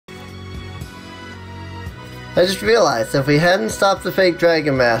I just realized if we hadn't stopped the fake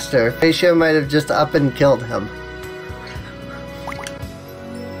Dragon Master, Ratio might have just up and killed him.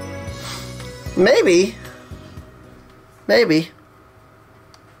 Maybe. Maybe.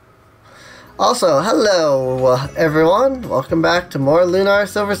 Also, hello everyone. Welcome back to more Lunar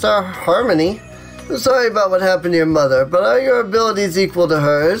Silver Star Harmony. I'm sorry about what happened to your mother, but are your abilities equal to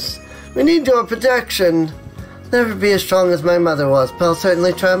hers? We need your protection. Never be as strong as my mother was, but I'll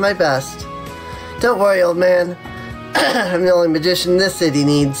certainly try my best. Don't worry, old man. I'm the only magician this city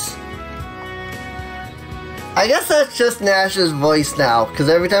needs. I guess that's just Nash's voice now, because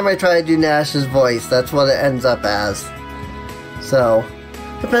every time I try to do Nash's voice, that's what it ends up as. So,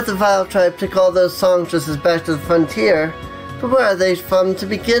 I bet the Vile Tribe took all those songstresses back to the frontier, but where are they from to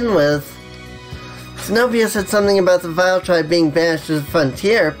begin with? Zenobia said something about the Vile Tribe being banished to the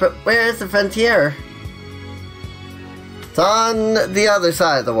frontier, but where is the frontier? It's on the other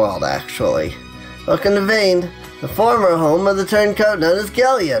side of the world, actually. Welcome to Vane, the former home of the turncoat known as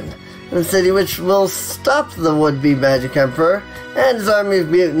Galleon, the city which will stop the would-be Magic Emperor and his army of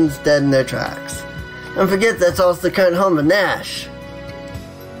mutants dead in their tracks. Don't forget that's also the current home of Nash.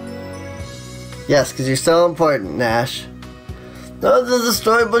 Yes, because you're so important, Nash. None of the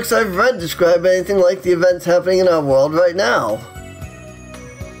storybooks I've read describe anything like the events happening in our world right now.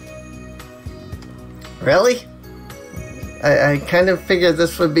 Really? I kind of figured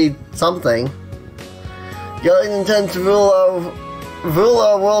this would be something. Galleon intends to rule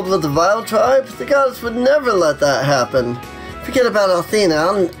our world with the Vile Tribe? The goddess would never let that happen. Forget about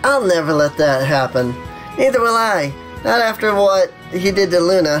Athena, I'll never let that happen. Neither will I. Not after what he did to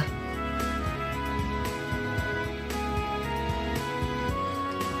Luna.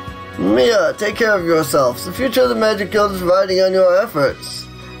 Mia, take care of yourself. The future of the Magic Guild is riding on your efforts.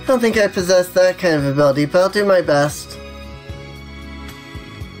 I don't think I possess that kind of ability, but I'll do my best.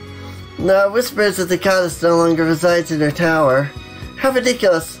 Now, whispers that the goddess no longer resides in her tower. How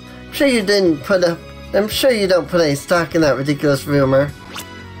ridiculous. I'm sure you don't put any stock in that ridiculous rumor.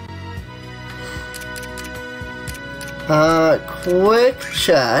 Quick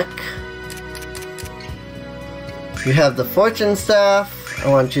check. You have the Fortune Staff. I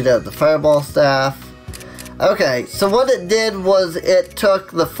want you to have the Fireball Staff. Okay, so what it did was it took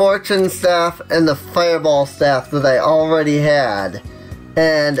the Fortune Staff and the Fireball Staff that I already had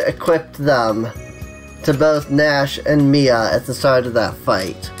and equipped them to both Nash and Mia at the start of that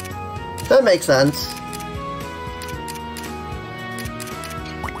fight. That makes sense.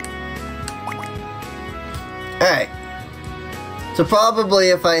 Alright. So probably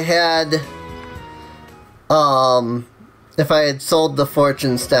if I had sold the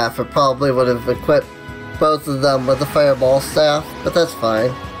Fortune Staff, I probably would have equipped both of them with the Fireball Staff, but that's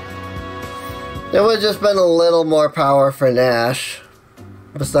fine. It would have just been a little more power for Nash.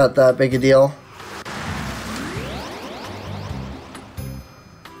 It's not that big a deal.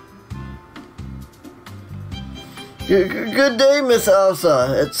 Good day, Miss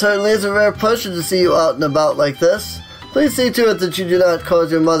Elsa. It certainly is a rare pleasure to see you out and about like this. Please see to it that you do not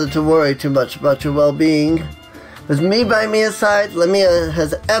cause your mother to worry too much about your well-being. With me by Mia's side, Lamia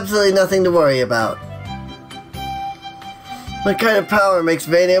has absolutely nothing to worry about. What kind of power makes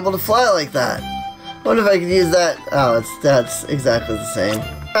Vane able to fly like that? I wonder if I could use that. Oh, that's exactly the same.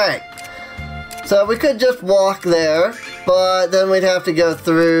 Alright. So we could just walk there, but then we'd have to go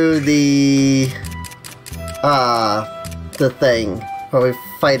through the thing where we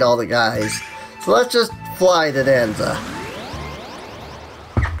fight all the guys. So let's just fly to Danza.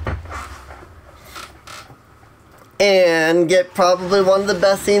 And get probably one of the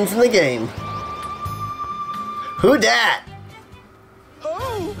best scenes in the game. Who dat?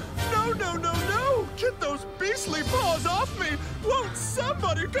 Oh, no! Get those beastly paws off me! Won't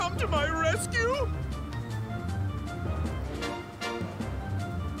somebody come to my rescue?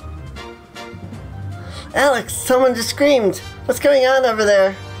 Alex, someone just screamed. What's going on over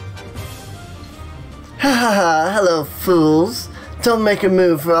there? Ha ha ha, hello fools. Don't make a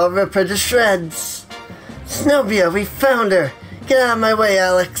move or I'll rip her to shreds. Zenobia, we found her. Get out of my way,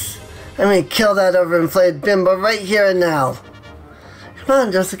 Alex. I'm gonna kill that overinflated bimbo right here and now. Come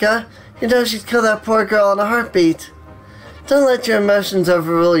on, Jessica. You know she'd kill that poor girl in a heartbeat. Don't let your emotions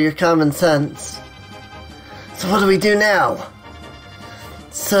overrule your common sense. So what do we do now?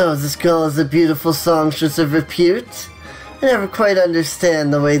 So, this girl is a beautiful songstress of repute. I never quite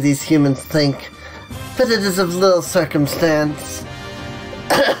understand the way these humans think, but it is of little circumstance.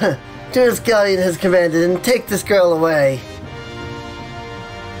 Do as Galleon has commanded and take this girl away.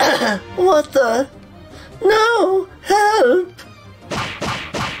 What the? No! Help!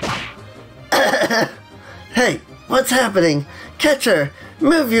 Hey, what's happening? Catch her!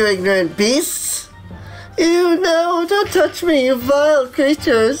 Move, you ignorant beasts! Ew, no, don't touch me, you vile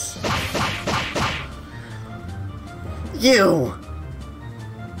creatures. You.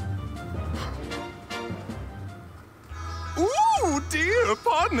 Ooh, dear,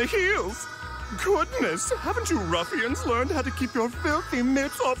 pardon the heels. Goodness, haven't you ruffians learned how to keep your filthy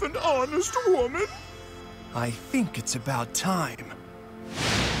mitts off an honest woman? I think it's about time.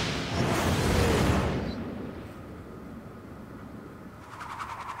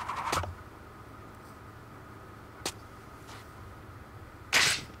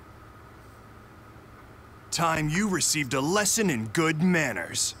 Time you received a lesson in good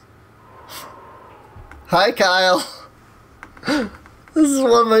manners. Hi, Kyle. This is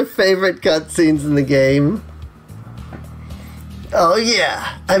one of my favorite cutscenes in the game. Oh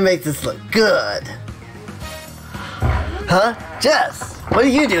yeah, I make this look good. Huh? Jess, what are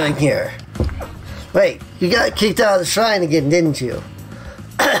you doing here? Wait, you got kicked out of the shrine again, didn't you?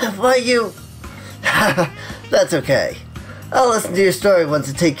 Why you... That's okay. I'll listen to your story once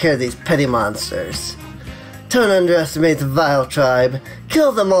I take care of these petty monsters. Don't underestimate the vile tribe.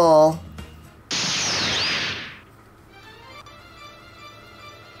 Kill them all.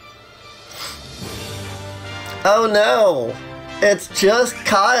 Oh no! It's just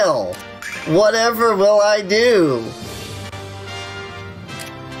Kyle! Whatever will I do?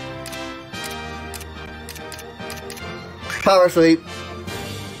 Power sweep.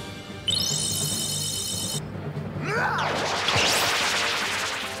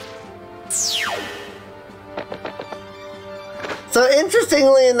 So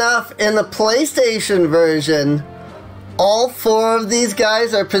interestingly enough, in the PlayStation version, all 4 of these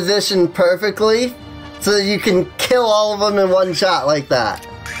guys are positioned perfectly, so that you can kill all of them in one shot like that.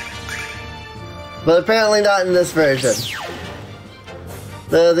 But apparently not in this version.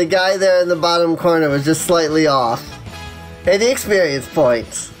 The guy there in the bottom corner was just slightly off. 80 experience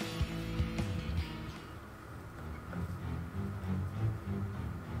points.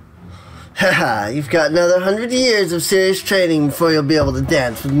 Haha, you've got another 100 years of serious training before you'll be able to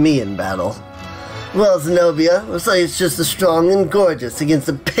dance with me in battle. Well, Zenobia, looks like it's just the strong and gorgeous against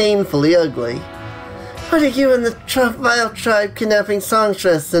the painfully ugly. What are you and the vile tribe kidnapping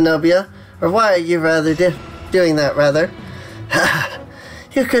songstress, Zenobia? Or why are you doing that, rather?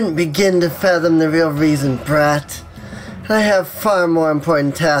 You couldn't begin to fathom the real reason, brat. I have far more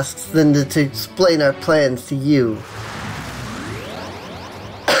important tasks than to explain our plans to you.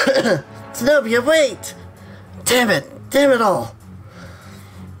 Zenobia, wait! Damn it all.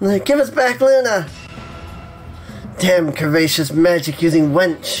 Give us back Luna. Damn curvaceous magic-using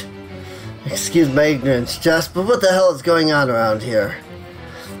wench. Excuse my ignorance, Jess, but what the hell is going on around here?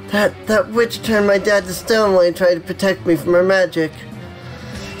 That witch turned my dad to stone while he tried to protect me from her magic.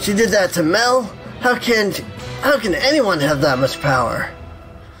 She did that to Mel? How can anyone have that much power?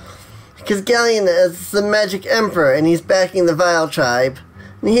 Because Galleon is the magic emperor and he's backing the vile tribe.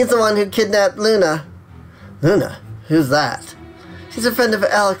 And he's the one who kidnapped Luna. Luna? Who's that? She's a friend of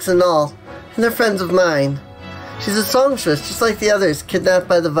Alex and all, and they're friends of mine. She's a songstress, just like the others, kidnapped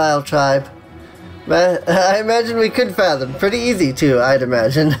by the vile tribe. But I imagine we could fathom. Pretty easy, too, I'd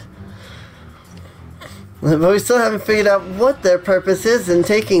imagine. But we still haven't figured out what their purpose is in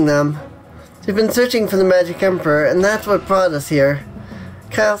taking them. We've been searching for the Magic Emperor, and that's what brought us here.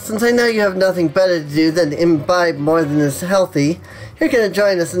 Kyle, since I know you have nothing better to do than imbibe more than is healthy, you're going to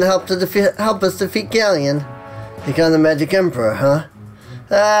join us and help us defeat Galleon. Take on the Magic Emperor, huh?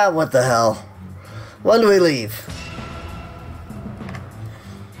 Ah, what the hell. When do we leave?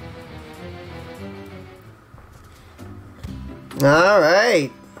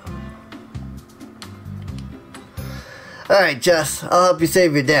 Alright. Alright, Jess, I'll help you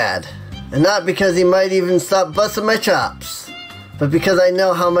save your dad. And not because he might even stop busting my chops, but because I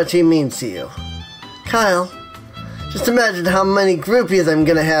know how much he means to you. Kyle, just imagine how many groupies I'm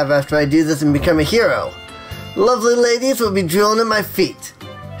gonna have after I do this and become a hero. Lovely ladies will be drooling at my feet.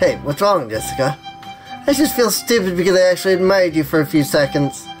 Hey, what's wrong, Jessica? I just feel stupid because I actually admired you for a few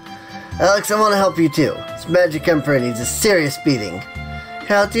seconds. Alex, I want to help you too. This Magic Emperor needs a serious beating.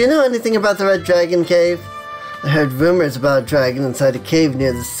 Kyle, do you know anything about the Red Dragon Cave? I heard rumors about a dragon inside a cave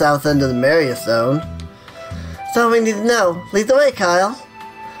near the south end of the Marius Zone. That's all we need to know. Lead the way, Kyle.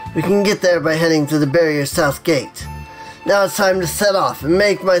 We can get there by heading to the barrier's south gate. Now it's time to set off and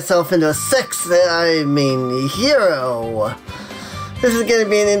make myself into a hero. This is going to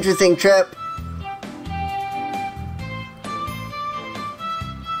be an interesting trip.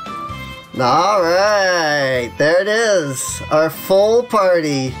 Alright, there it is. Our full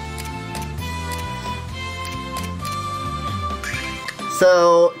party.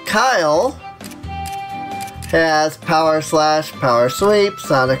 So, Kyle has Power Slash, Power Sweep,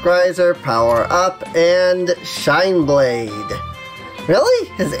 Sonic Riser, Power Up, and Shine Blade. Really?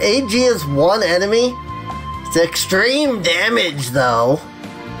 His AG is one enemy? It's extreme damage though,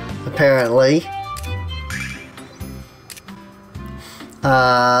 apparently.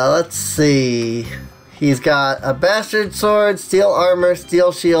 Let's see. He's got a Bastard Sword, Steel Armor,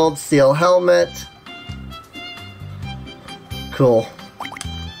 Steel Shield, Steel Helmet. Cool.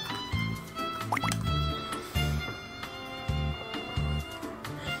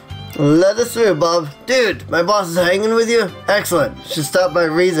 Let us through, bub. Dude, my boss is hanging with you? Excellent. Should stop by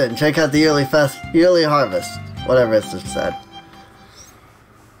Reason. Check out the yearly harvest. Whatever it just said.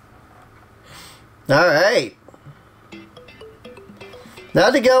 Alright. Now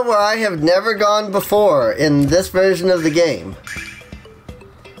to go where I have never gone before in this version of the game.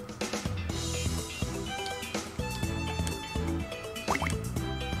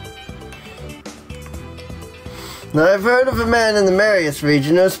 Now I've heard of a man in the Marius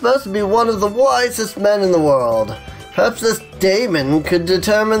region who is supposed to be one of the wisest men in the world. Perhaps this Damon could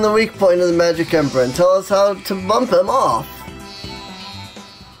determine the weak point of the Magic Emperor and tell us how to bump him off.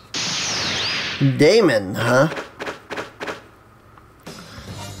 Damon, huh?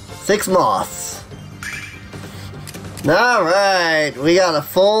 6 moths. Alright, we got a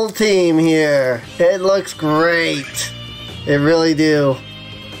full team here. It looks great. It really do.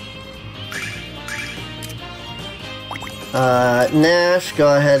 Nash,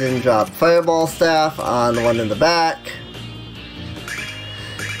 go ahead and drop Fireball Staff on the one in the back.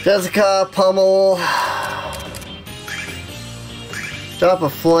 Jessica, Pummel. Drop a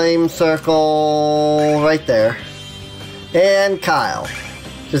Flame Circle right there. And Kyle.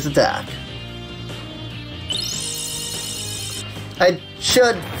 Just attack. I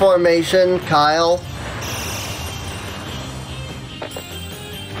should formation Kyle.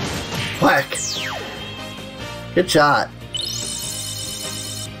 Whack. Good shot.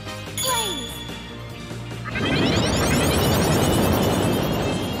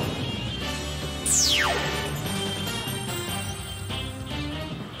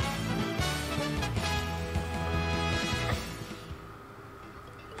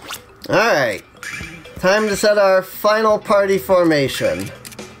 Alright, time to set our final party formation.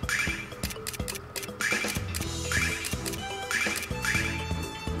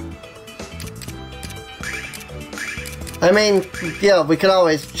 I mean, yeah, we can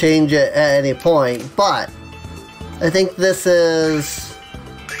always change it at any point, but I think this is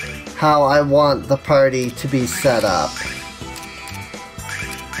how I want the party to be set up.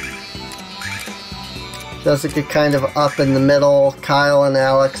 Jessica kind of up in the middle, Kyle and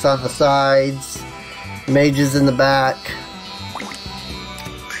Alex on the sides, Mages in the back.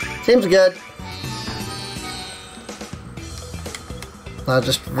 Seems good. I'll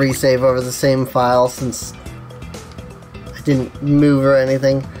just resave over the same file since I didn't move or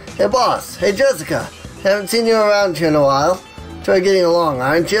anything. Hey boss, hey Jessica, haven't seen you around here in a while. Try getting along,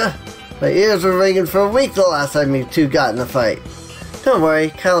 aren't you? My ears were ringing for a week the last time you two got in a fight. Don't worry,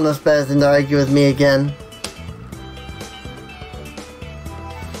 Kyle knows better than to argue with me again.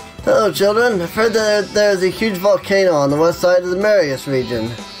 Hello children, I've heard that there's a huge volcano on the west side of the Marius region.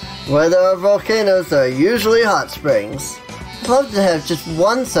 Where there are volcanoes, there are usually hot springs. I'd love to have just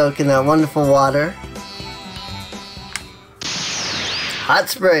one soak in that wonderful water. Hot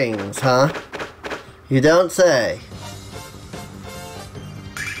springs, huh? You don't say.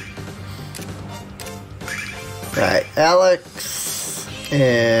 Alright, Alex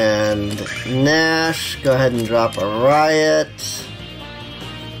and Nash, go ahead and drop a riot.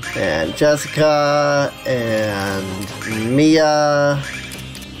 And Jessica and Mia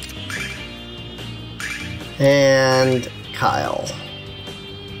and Kyle.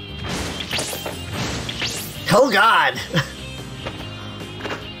 Oh God!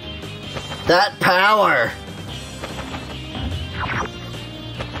 That power!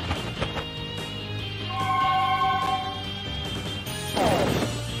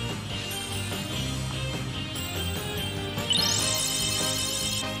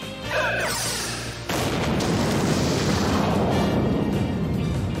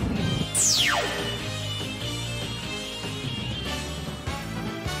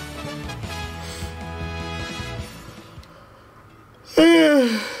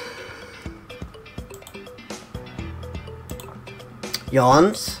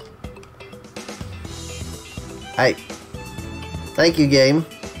 Yawns? Hey. Thank you, game.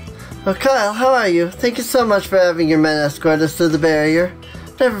 Oh, Kyle, how are you? Thank you so much for having your men escort us through the barrier.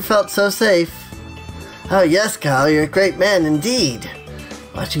 Never felt so safe. Oh, yes, Kyle, you're a great man indeed.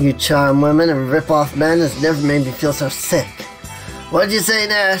 Watching you charm women and rip off men has never made me feel so sick. What'd you say,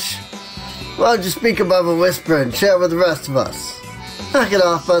 Nash? Why don't you speak above a whisper and share with the rest of us? Knock it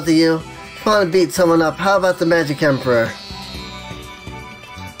off, both of you. If you want to beat someone up, how about the Magic Emperor?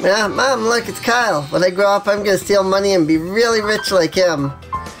 Yeah, Mom, look, it's Kyle. When I grow up, I'm gonna steal money and be really rich like him.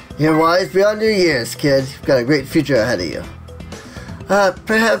 You're wise beyond your years, kid. You've got a great future ahead of you.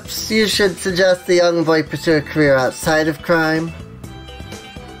 Perhaps you should suggest the young boy pursue a career outside of crime.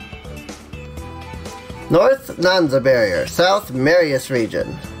 North, Nanza Barrier. South, Marius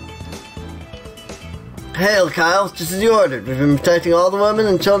Region. Hail, Kyle. Just as you ordered. We've been protecting all the women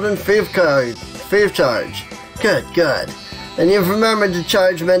and children free of charge. Good, good. And you've remembered to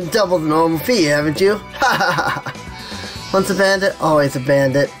charge men double the normal fee, haven't you? Ha ha ha! Once a bandit, always a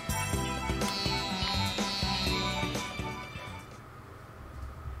bandit.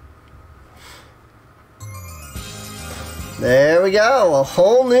 There we go, a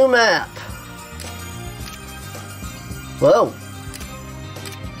whole new map. Whoa.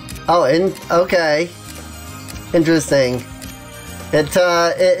 Oh, okay. Interesting. It's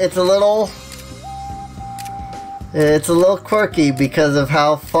a little quirky because of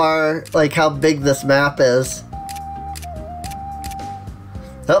how far, like how big this map is.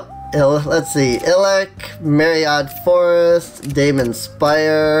 Oh, let's see. Illic, Mariad Forest, Damon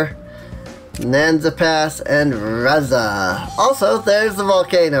Spire, Nanza Pass, and Reza. Also, there's the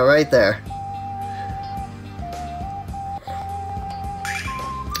volcano right there.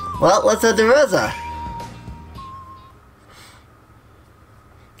 Well, let's head to Reza.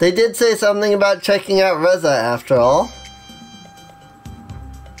 They did say something about checking out Reza after all.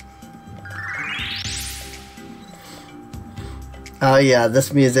 Oh yeah,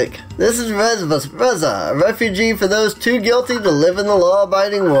 this music. This is Reza, a refugee for those too guilty to live in the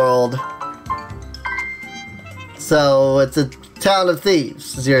law-abiding world. So, it's a town of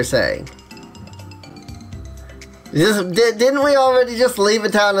thieves, as you're saying. Didn't we already just leave a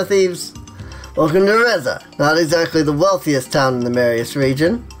town of thieves? Welcome to Reza. Not exactly the wealthiest town in the Marius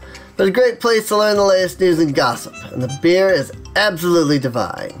region, but a great place to learn the latest news and gossip, and the beer is absolutely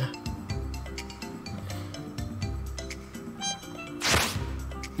divine.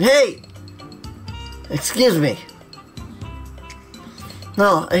 Hey! Excuse me.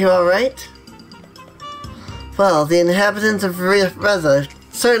 No, are you alright? Well, the inhabitants of Reza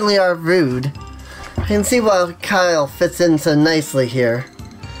certainly are rude. I can see why Kyle fits in so nicely here.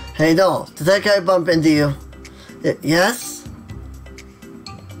 Hey Noel, did that guy bump into you? Yes?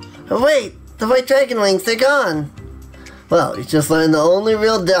 Oh wait, the white dragon wings, they're gone! Well, you just learned the only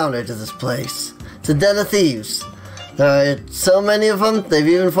real downer to this place. It's a den of thieves. There are so many of them, they've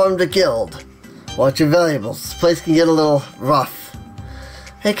even formed a guild. Watch your valuables, this place can get a little rough.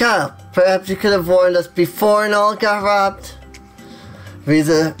 Hey Kyle, perhaps you could have warned us before Noel got robbed?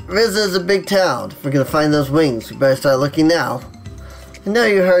 Reza is a big town. If we're gonna find those wings, we better start looking now. I know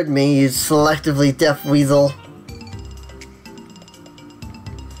you heard me, you selectively deaf weasel.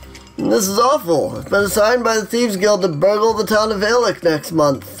 And this is awful. I've been assigned by the Thieves Guild to burgle the town of Illic next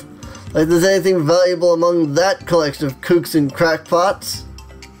month. Like there's anything valuable among that collection of kooks and crackpots.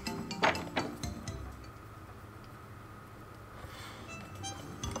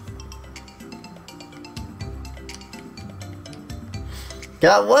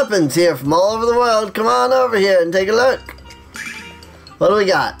 Got weapons here from all over the world. Come on over here and take a look. What do we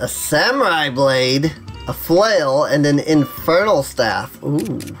got? A samurai blade, a flail, and an infernal staff.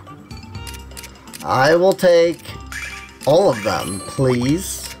 Ooh. I will take all of them,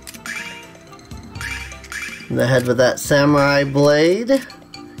 please. Go ahead with that samurai blade.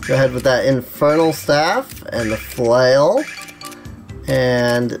 Go ahead with that infernal staff and the flail.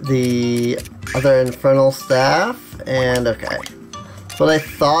 And the other infernal staff. And okay. What I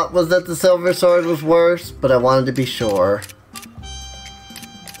thought was that the silver sword was worse, but I wanted to be sure.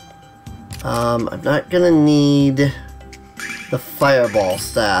 I'm not gonna need the fireball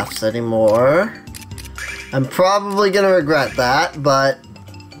staffs anymore. I'm probably gonna regret that, but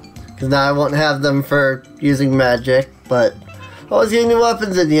because now I won't have them for using magic, but always getting new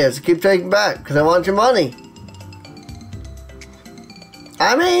weapons in here, so keep taking back, because I want your money.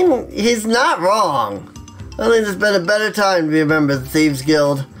 I mean, he's not wrong. I think there's been a better time to be a member of the Thieves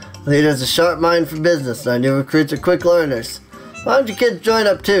Guild. The leader has a sharp mind for business, and our new recruits are quick learners. Why don't you kids join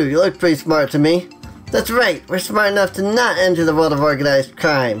up too? You look pretty smart to me. That's right, we're smart enough to not enter the world of organized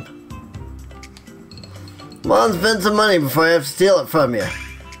crime. Come on, spend some money before I have to steal it from you.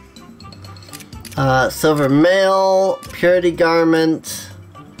 Silver mail, purity garment,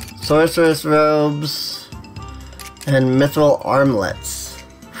 sorceress robes, and mithril armlets.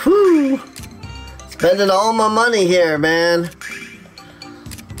 Whew! Spending all my money here, man.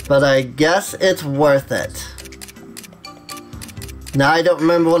 But I guess it's worth it. Now I don't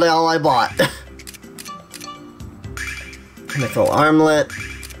remember what all I bought. Mithril armlet,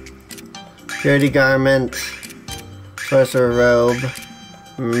 purity garment, sorcerer robe,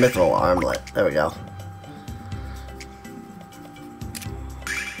 mithril armlet. There we go.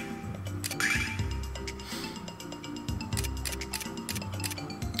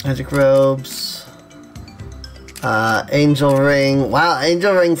 Magic robes, angel ring. Wow,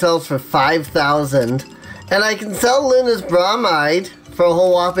 angel ring sells for 5,000, and I can sell Lunar's bromide for a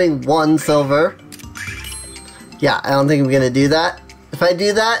whole whopping 1 silver. Yeah, I don't think I'm gonna do that. If I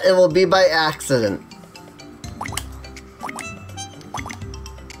do that, it will be by accident.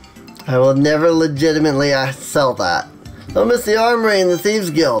 I will never legitimately sell that. Don't miss the armory in the Thieves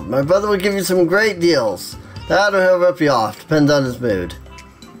Guild. My brother will give you some great deals. That or he'll rip you off, depends on his mood.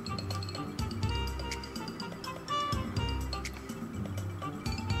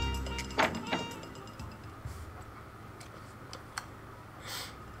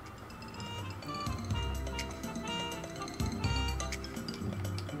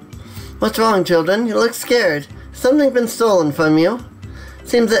 What's wrong, children? You look scared. Has something been stolen from you?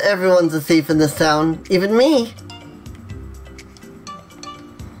 Seems that everyone's a thief in this town, even me.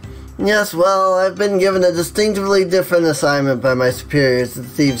 Yes, well, I've been given a distinctively different assignment by my superiors at the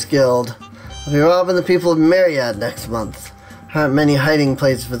Thieves Guild. I'll be robbing the people of Myriad next month. There aren't many hiding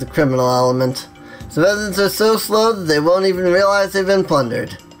places for the criminal element. The residents are so slow that they won't even realize they've been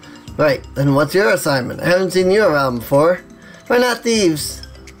plundered. Right, then what's your assignment? I haven't seen you around before. We're not thieves.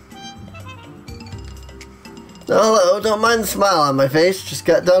 Hello, don't mind the smile on my face. Just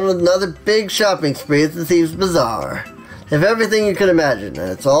got done with another big shopping spree at the Thieves' Bazaar. They have everything you could imagine,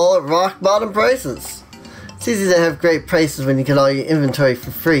 and it's all at rock bottom prices. It's easy to have great prices when you get all your inventory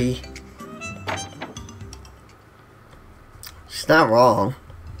for free. She's not wrong.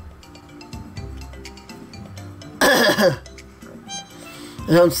 I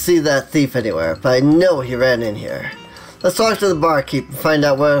don't see that thief anywhere, but I know he ran in here. Let's talk to the barkeep and find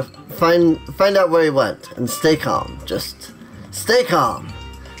out where he went, and stay calm. Just stay calm.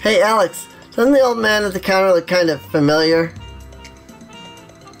 Hey, Alex, doesn't the old man at the counter look kind of familiar?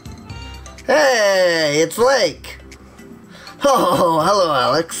 Hey, it's Lake. Oh, hello,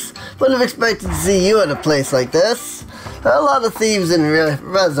 Alex. Wouldn't have expected to see you at a place like this. There are a lot of thieves in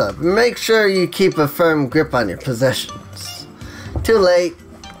Reza. Make sure you keep a firm grip on your possessions. Too late.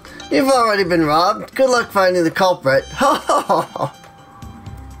 You've already been robbed. Good luck finding the culprit.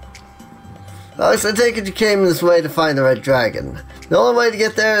 Alex, I take it you came this way to find the Red Dragon. The only way to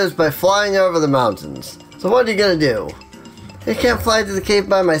get there is by flying over the mountains. So what are you gonna do? I can't fly to the cave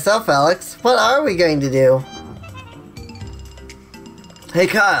by myself, Alex. What are we going to do? Hey,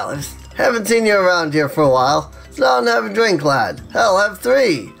 Kyle, I haven't seen you around here for a while. Sit down and have a drink, lad. Hell, have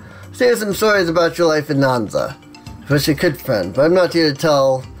 3. Let's hear some stories about your life in Nanza. I wish I could, friend, but I'm not here to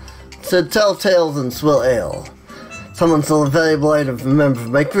tell tales and swill ale. Someone stole a valuable item from a member of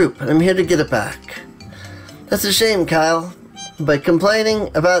my group, and I'm here to get it back. That's a shame, Kyle. But complaining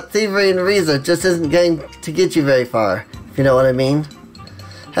about thievery in Riza just isn't going to get you very far, if you know what I mean.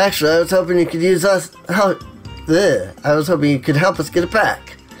 Actually, I was hoping you could I was hoping you could help us get it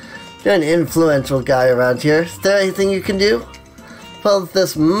back. You're an influential guy around here. Is there anything you can do? Well,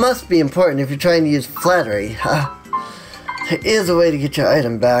 this must be important if you're trying to use flattery. There is a way to get your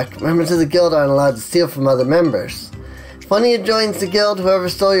item back. Members of the guild aren't allowed to steal from other members. If one of you joins the guild, whoever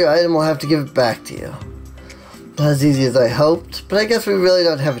stole your item will have to give it back to you. Not as easy as I hoped, but I guess we really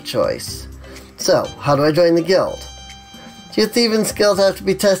don't have a choice. So, how do I join the guild? Your thieving skills have to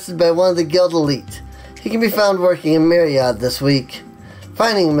be tested by one of the guild elite. He can be found working in Myriad this week.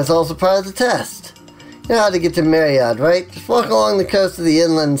 Finding him is also part of the test. You know how to get to Myriad, right? Just walk along the coast of the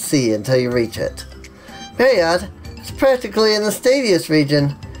inland sea until you reach it. Myriad is practically in the Stadius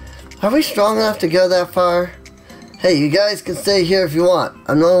region. Are we strong enough to go that far? Hey, you guys can stay here if you want.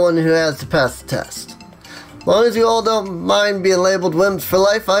 I'm the only one who has to pass the test. As long as you all don't mind being labeled wimps for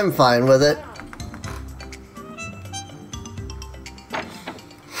life, I'm fine with it.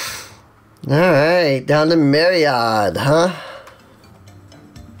 Alright, down to Myriad, huh?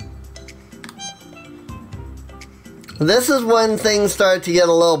 This is when things start to get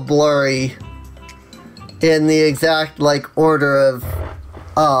a little blurry in the exact, order of,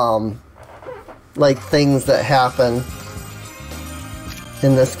 things that happen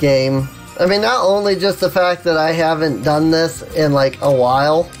in this game. I mean, not only just the fact that I haven't done this in, a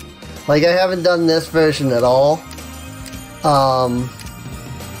while. I haven't done this version at all.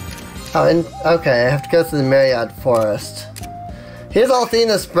 Okay, I have to go to the Myriad Forest. Here's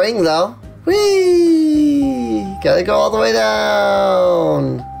Althena Spring, though. Whee! Gotta go all the way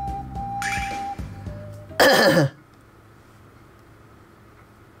down.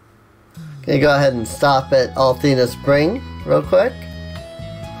 Gonna go ahead and stop at Althena Spring real quick.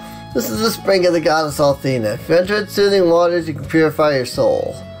 This is the spring of the goddess Althena. If you enter its soothing waters, you can purify your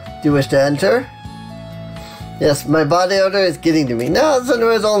soul. Do you wish to enter? Yes, my body odor is getting to me. No, this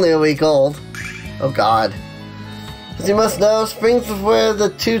underwear is only a week old. Oh god. As you must know, springs where the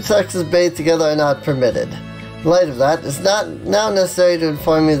two sexes bathe together are not permitted. In light of that, it's not now necessary to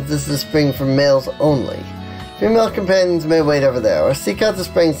inform you that this is a spring for males only. Female companions may wait over there, or seek out the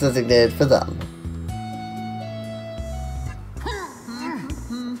springs designated for them.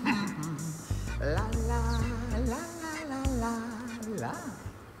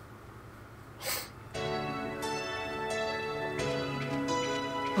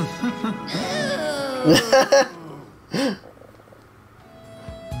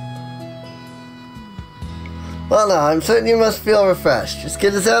 Well, now, I'm certain you must feel refreshed. Your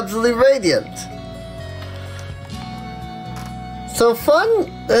skin is absolutely radiant. So fun.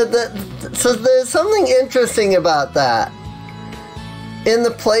 So there's something interesting about that. In the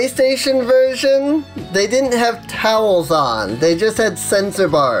PlayStation version, they didn't have towels on. They just had sensor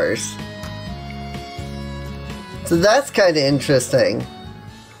bars. So that's kind of interesting.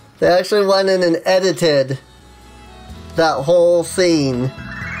 They actually went in and edited that whole scene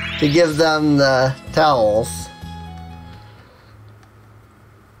to give them the towels.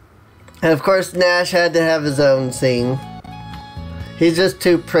 And of course Nash had to have his own scene. He's just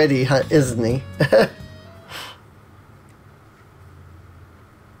too pretty, isn't he?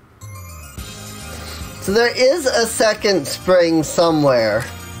 So there is a second spring somewhere.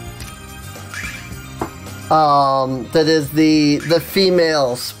 That is the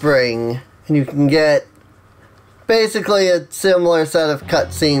female spring. And you can get basically a similar set of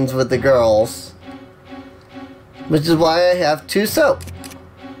cutscenes with the girls. Which is why I have 2 soap.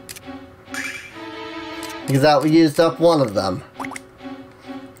 Because that we used up one of them.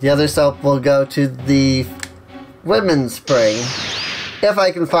 The other soap will go to the women's spring. If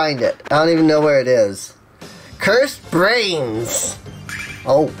I can find it. I don't even know where it is. Cursed brains!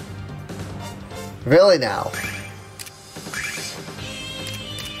 Oh. Really now?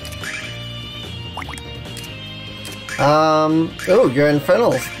 Oh, your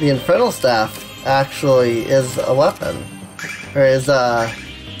infernal, the infernal staff actually is a weapon. Or is a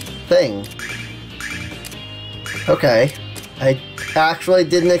thing. Okay. I actually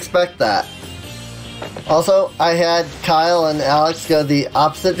didn't expect that. Also, I had Kyle and Alex go the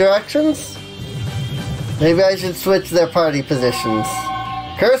opposite directions. Maybe I should switch their party positions.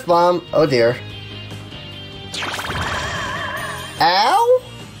 Curse bomb! Oh dear. Ow?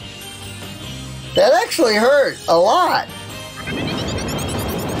 That actually hurt a lot.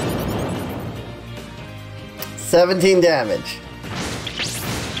 17 damage.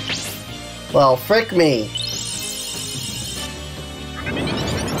 Well, frick me.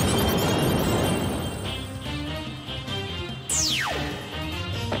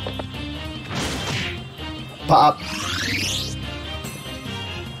 Pop.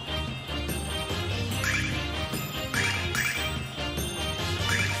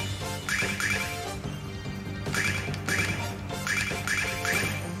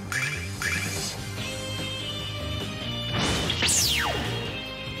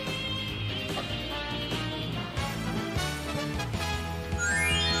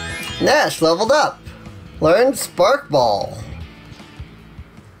 Nash leveled up. Learned Spark Ball.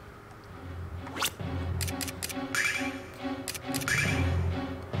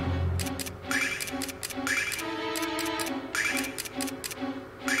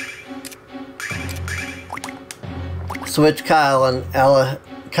 Switch Kyle and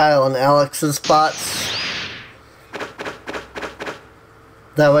Alex's spots.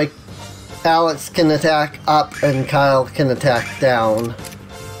 That way Alex can attack up and Kyle can attack down.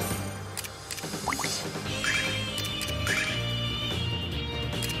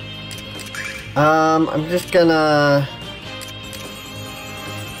 I'm just gonna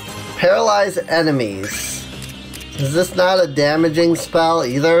paralyze enemies. Is this not a damaging spell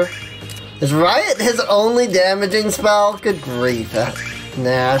either? Is Riot his only damaging spell? Good grief,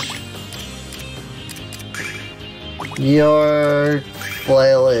 Nash. Your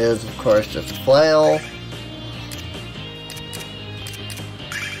flail is, of course, just flail.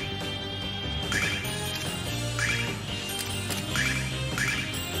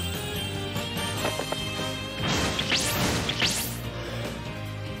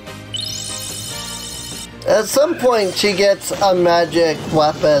 At some point, she gets a magic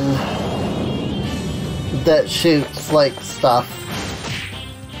weapon that shoots, like, stuff.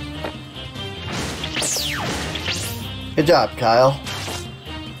 Good job, Kyle.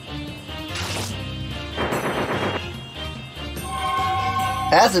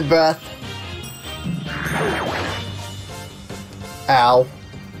 Acid Breath. Ow.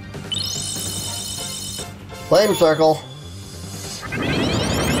 Flame circle.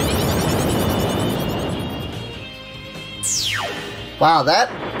 Wow, that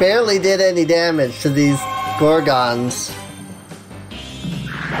barely did any damage to these Gorgons.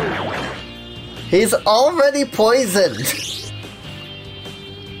 He's already poisoned.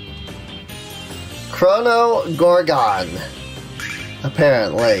 Chrono Gorgon,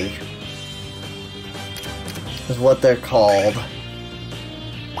 apparently, is what they're called.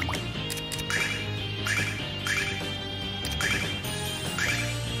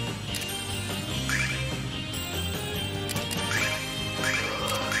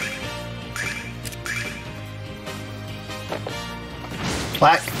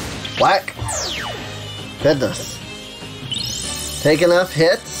 Whack! Whack! Goodness. Take enough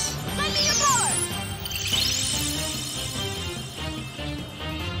hits.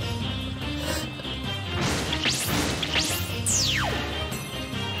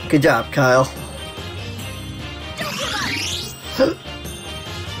 Good job, Kyle.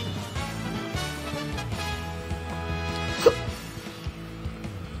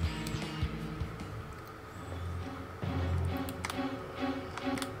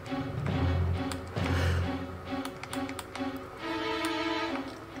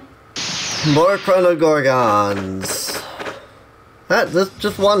 More Chronogorgons. There's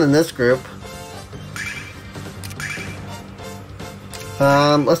just one in this group.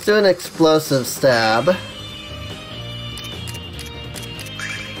 Let's do an explosive stab.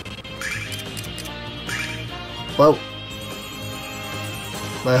 Whoa.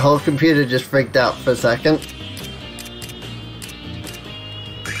 My whole computer just freaked out for a second.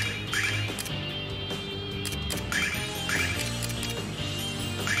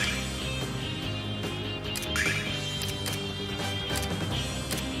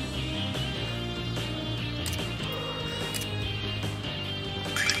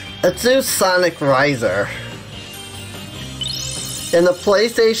 Let's do Sonic Riser. In the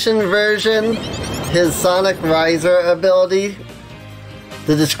PlayStation version, his Sonic Riser ability,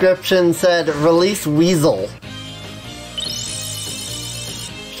 the description said, release Weasel.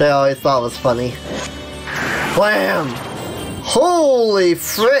 Which I always thought was funny. Wham! Holy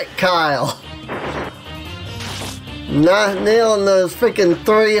frick, Kyle! Not nailing those freaking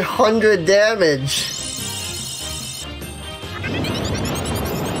 300 damage.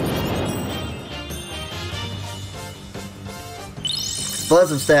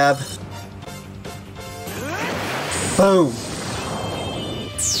 Explosive stab. Boom.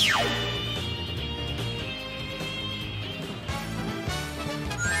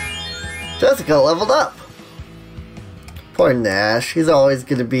 Jessica leveled up. Poor Nash. He's always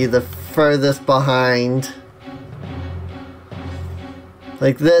going to be the furthest behind.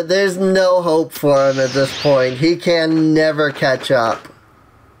 Like, there's no hope for him at this point. He can never catch up.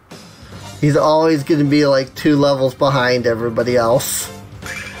 He's always going to be like 2 levels behind everybody else.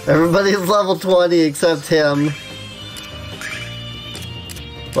 Everybody's level 20 except him.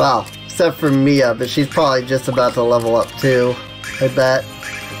 Well, except for Mia, but she's probably just about to level up too, I bet.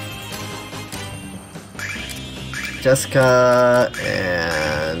 Jessica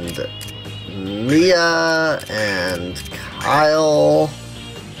and Mia and Kyle.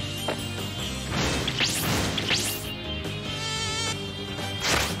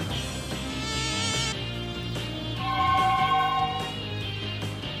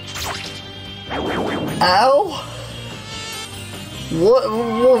 Ow!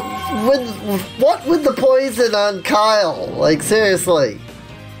 What with the poison on Kyle? Like, seriously.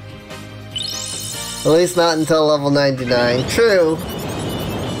 At least not until level 99. True.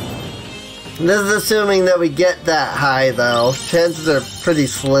 This is assuming that we get that high, though. Chances are pretty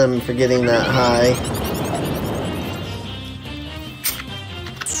slim for getting that high.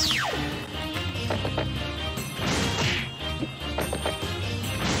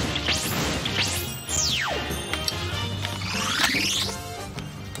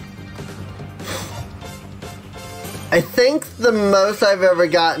 I think the most I've ever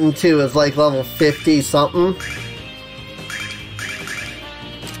gotten to is like level 50 something.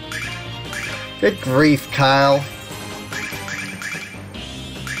 Good grief, Kyle.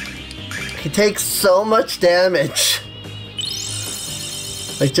 He takes so much damage.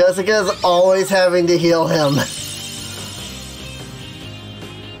 Like, Jessica's always having to heal him.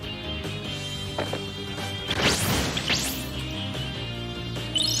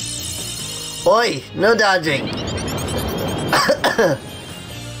 Oi, no dodging.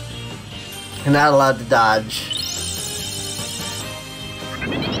 You're not allowed to dodge.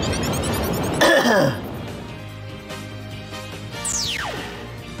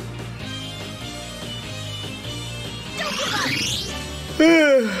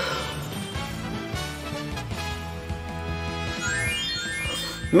 Mia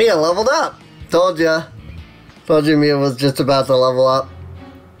leveled up! Told ya. Told you Mia was just about to level up.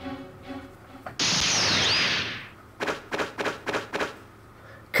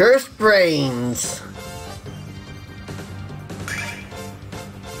 Cursed Brains.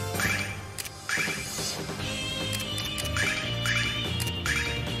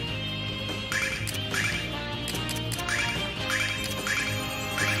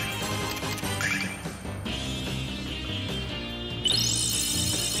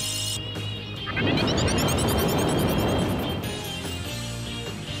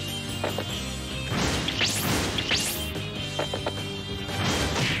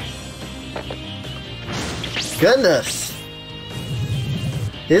 Goodness.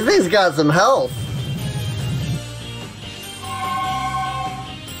 These things got some health.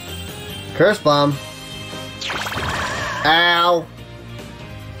 Curse Bomb. Ow.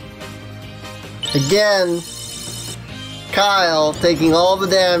 Again. Kyle taking all the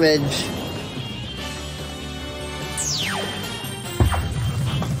damage.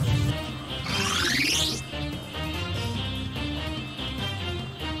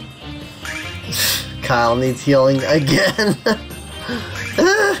 Kyle needs healing again.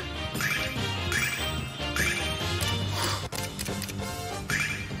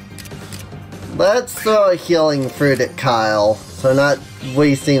 Let's throw a healing fruit at Kyle, so we're not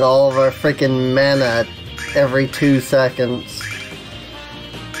wasting all of our freaking mana every 2 seconds.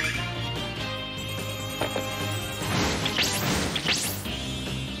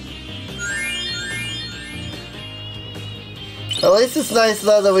 At least it's nice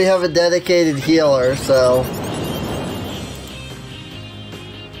though that we have a dedicated healer, so...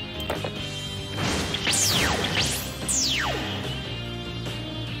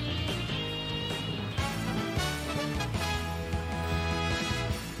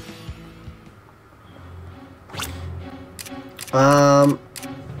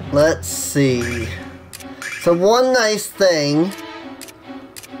 Let's see. So one nice thing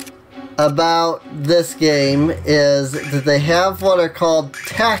about this game is that they have what are called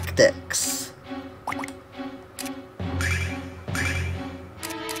tactics.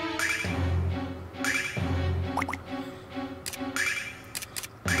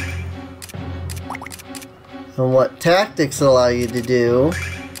 And what tactics allow you to do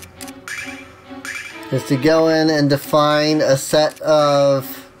is to go in and define a set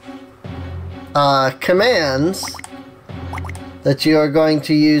of commands that you are going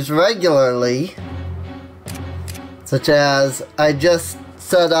to use regularly, such as I just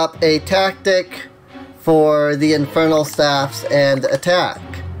set up a tactic for the Infernal Staffs and attack,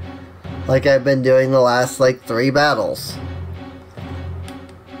 like I've been doing the last like 3 battles.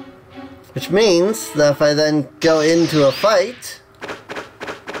 Which means that if I then go into a fight,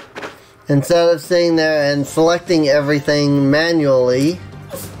 instead of sitting there and selecting everything manually,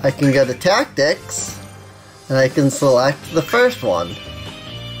 I can go to tactics and I can select the first one.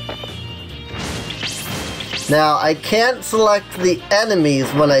 Now, I can't select the enemies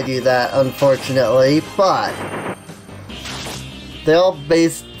when I do that, unfortunately, but they'll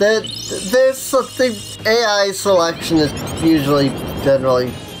base there's something. AI selection is usually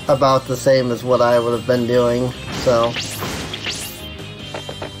generally about the same as what I would have been doing, so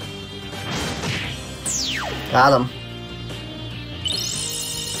got him.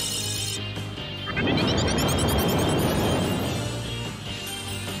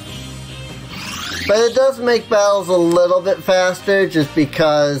 But it does make battles a little bit faster just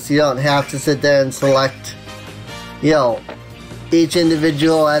because you don't have to sit there and select, you know, each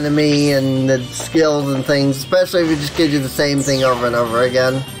individual enemy and the skills and things, especially if it just gives you the same thing over and over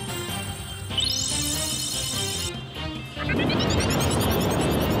again.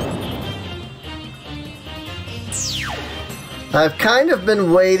 I've kind of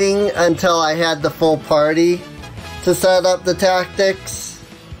been waiting until I had the full party to set up the tactics.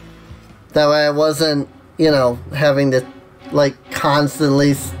 That way I wasn't, you know, having to, like,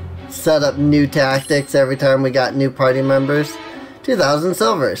 constantly set up new tactics every time we got new party members. 2,000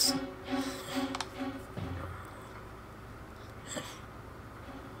 silvers.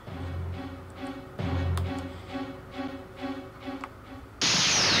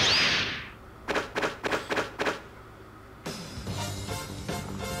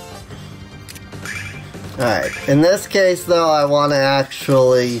 Alright, in this case though, I want to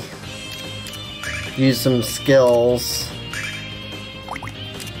actually use some skills.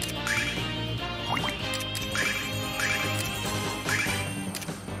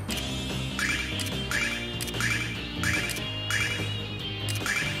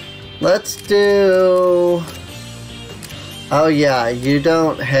 Let's do Oh yeah, you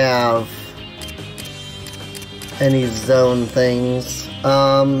don't have any zone things.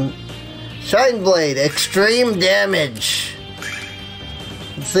 Shine Blade, extreme damage.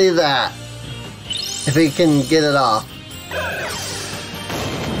 Let's see that. If we can get it off.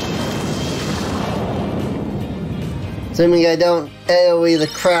 Assuming I don't AoE the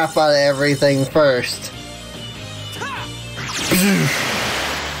crap out of everything first.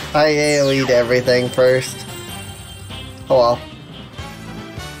 I AoE'd everything first. Oh well.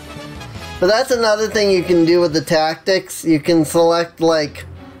 But that's another thing you can do with the tactics. You can select like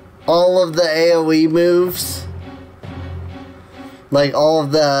all of the AoE moves. Like all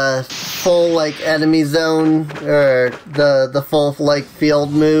of the full like enemy zone or the full like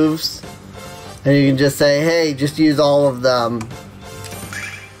field moves. And you can just say, hey, just use all of them.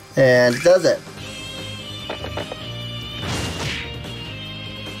 And it does it.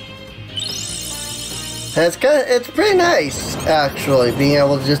 And it's pretty nice, actually, being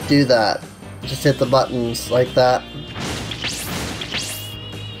able to just do that. Just hit the buttons like that.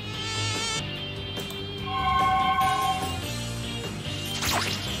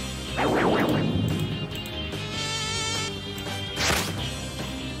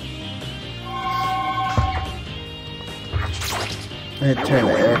 I turn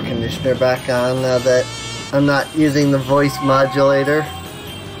the air conditioner back on now that I'm not using the voice modulator.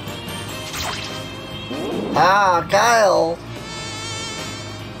 Ah, Kyle!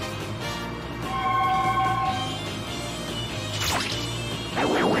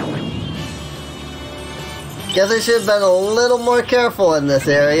 Guess I should have been a little more careful in this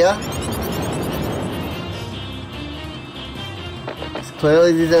area.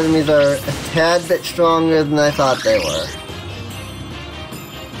 Clearly these enemies are a tad bit stronger than I thought they were.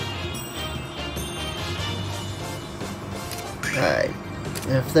 Alright,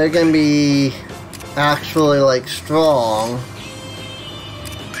 if they're gonna be actually like strong,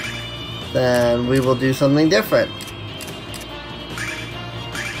 then we will do something different.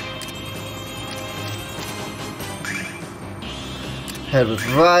 Head with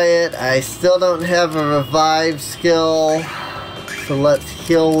Riot. I still don't have a revive skill, so let's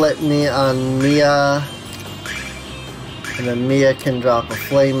heal Litany on Mia, and then Mia can drop a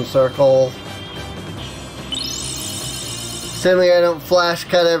flame circle. Assuming I don't flash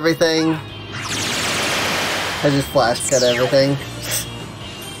cut everything. I just flash cut everything.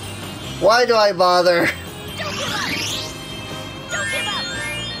 Why do I bother? Don't give up! Don't give up!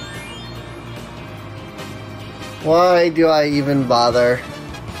 Why do I even bother?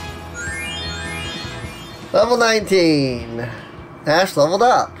 Level 19. Ash leveled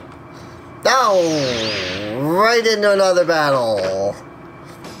up. Down! Right into another battle.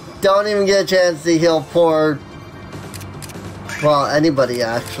 Don't even get a chance to heal poor... well, anybody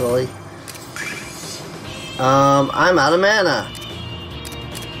actually. I'm out of mana.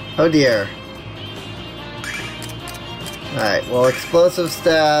 Oh dear. Alright, well, explosive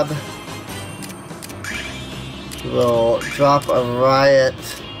stab. We will drop a riot.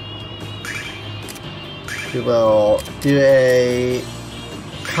 We will do a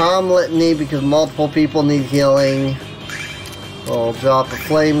calm litany because multiple people need healing. We'll drop a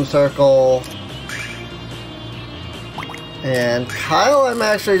flame circle. And Kyle, I'm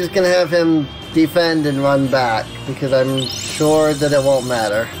actually just going to have him defend and run back because I'm sure that it won't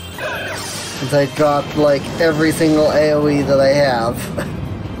matter. Since I dropped like every single AoE that I have.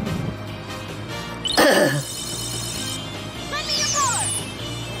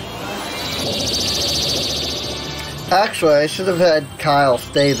 Actually, I should have had Kyle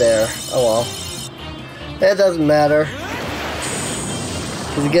stay there. Oh well. It doesn't matter.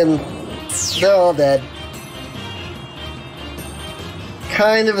 Because again, they're all dead.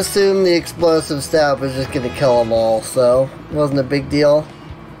 Kind of assumed the explosive stab was just going to kill them all, so it wasn't a big deal.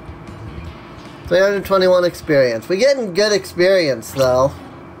 321 experience. We're getting good experience, though.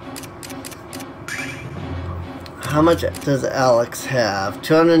 How much does Alex have?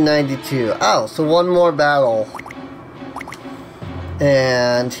 292. Oh, so one more battle.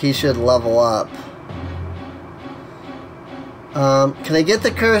 And he should level up. Can I get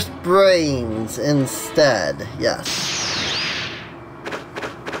the Cursed Brains instead? Yes.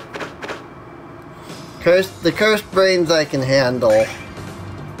 The Cursed Brains I can handle.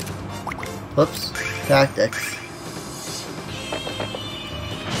 Whoops. Tactics.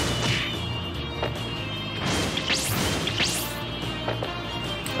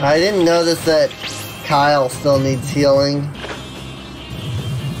 I didn't notice that Kyle still needs healing.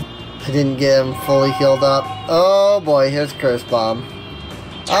 I didn't get him fully healed up. Oh boy, here's Curse Bomb.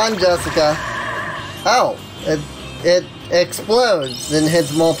 On Jessica. Oh, it explodes and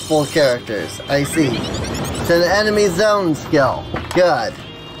hits multiple characters. I see. It's an enemy zone skill. Good.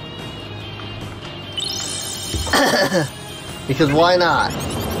 Because why not?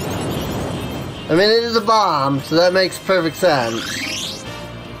 I mean, it is a bomb, so that makes perfect sense.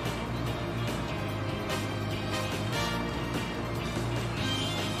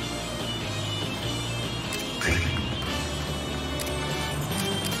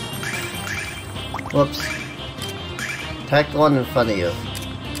 Whoops. Attack the one in front of you.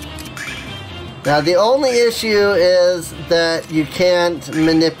 Now, the only issue is that you can't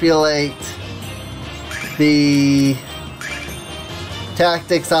manipulate the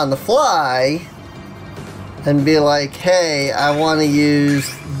tactics on the fly and be like, hey, I want to use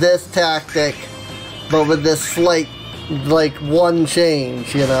this tactic, but with this slight, like, one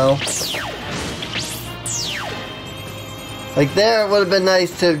change, you know? Like, there, it would have been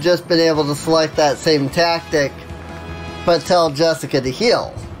nice to have just been able to select that same tactic, but tell Jessica to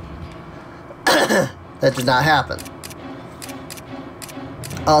heal. That did not happen.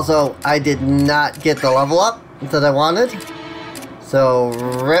 Also, I did not get the level up that I wanted, so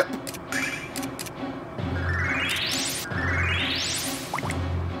rip.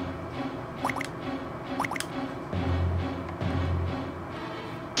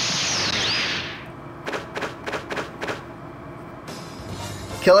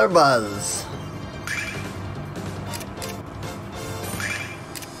 Killer Buzz.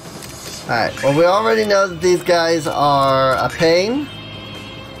 Alright, well, we already know that these guys are a pain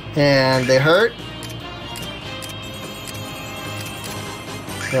and they hurt.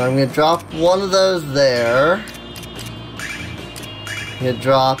 So I'm going to drop one of those there. I'm going to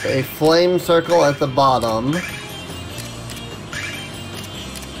drop a flame circle at the bottom.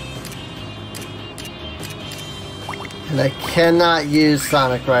 And I cannot use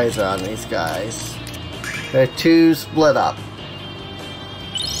Sonic Riser on these guys. They're too split up.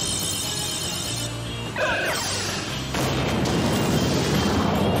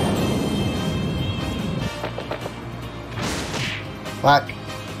 Whack.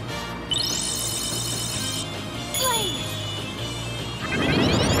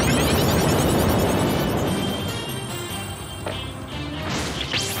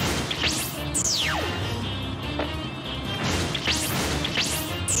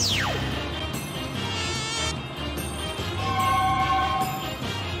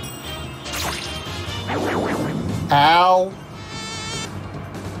 Ow.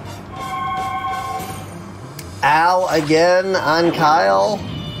 Ow again on Kyle.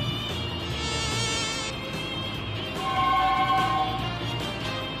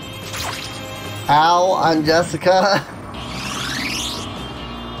 Ow on Jessica.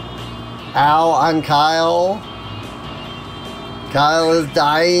 Ow on Kyle. Kyle is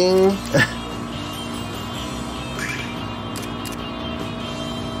dying.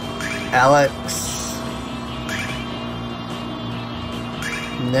 Alex.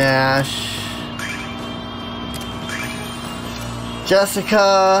 Nash.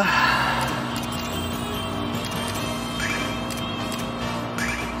 Jessica.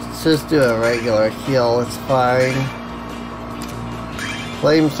 Let's just do a regular heal, it's fine.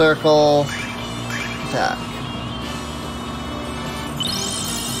 Flame circle. Attack.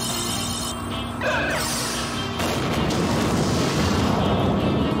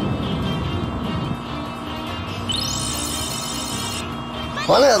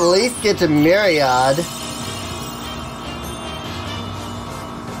 Want to at least get to Myriad.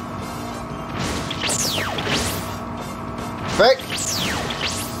 Frick!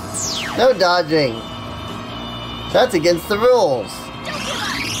 No dodging. That's against the rules.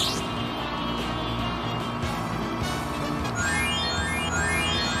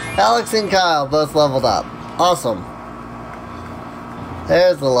 Alex and Kyle both leveled up. Awesome.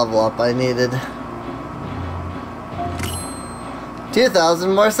 There's the level up I needed.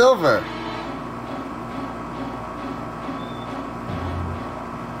 2,000 more silver.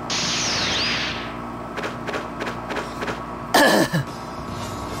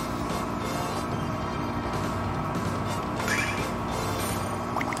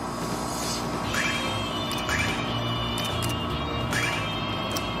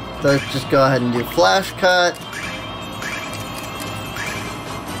 Let's just go ahead and do flash cut,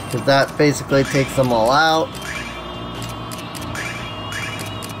 because that basically takes them all out.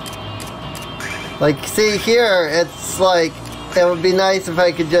 Like, see here, it's like, it would be nice if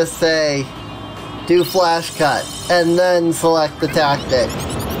I could just say, do flash cut, and then select the tactic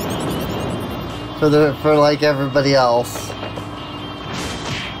for like everybody else.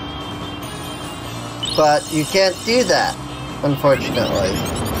 But you can't do that, unfortunately.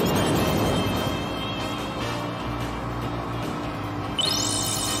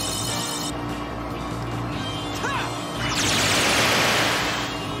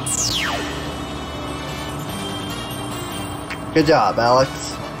 Good job, Alex.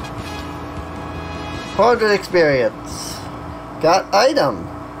 400 experience. Got item.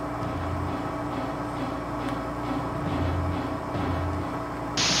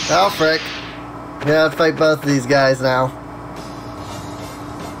 Oh, frick. I'm gonna have to fight both of these guys now.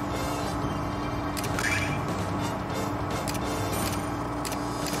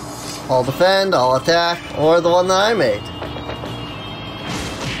 All defend, all attack, or the one that I made.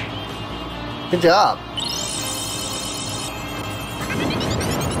 Good job.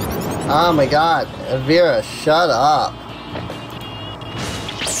 Oh my god, Elvira, shut up.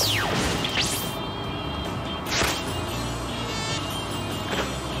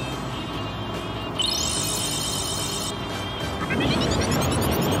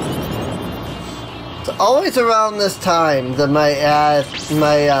 It's always around this time that my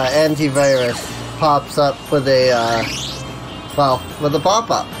antivirus pops up with a with a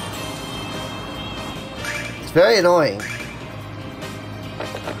pop-up. It's very annoying.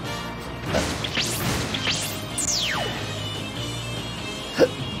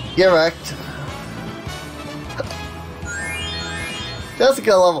 Get wrecked.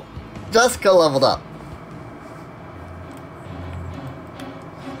 Jessica leveled up.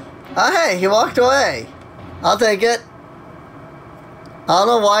 Oh hey, he walked away. I'll take it. I don't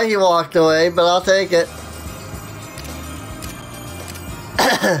know why he walked away, but I'll take it.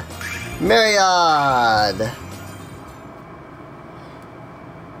 Myriad.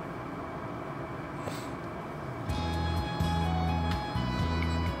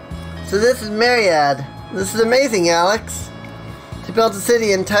 So this is Myriad. This is amazing, Alex. She built a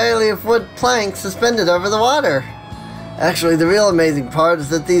city entirely of wood planks suspended over the water. Actually, the real amazing part is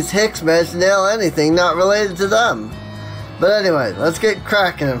that these hicks managed to nail anything not related to them. But anyway, let's get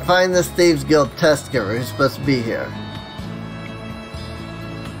cracking and find this Thieves Guild test giver who's supposed to be here.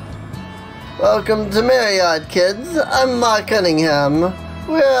 Welcome to Myriad, kids. I'm Mark Cunningham.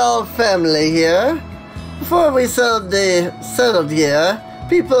 We're all family here. Before we settled here,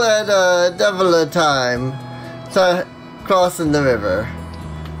 people had a devil a time crossing the river.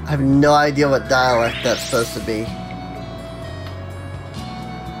 I have no idea what dialect that's supposed to be.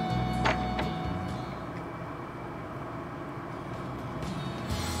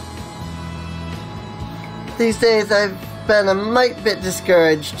 These days I've been a mite bit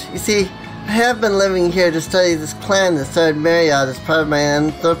discouraged. You see, I have been living here to study this clan that started Myriad as part of my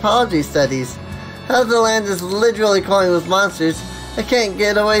anthropology studies. As the land is literally crawling with monsters, I can't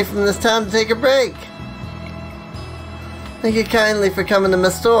get away from this town to take a break. Thank you kindly for coming to my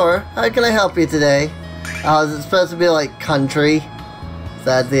store. How can I help you today? Oh, is it supposed to be like country? Is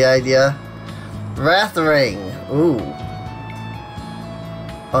that the idea? Wrathring. Ooh.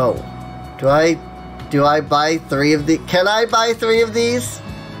 Oh. Do I buy 3 of these? Can I buy 3 of these?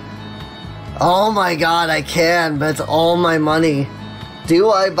 Oh my god, I can, but it's all my money. Do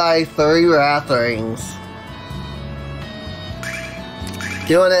I buy 3 Wrathrings?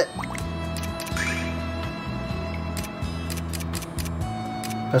 Doing it.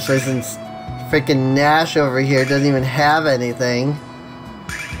 Especially since freaking Nash over here doesn't even have anything.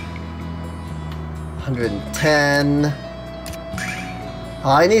 110. Oh,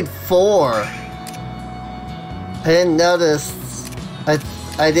 I need 4. I didn't notice.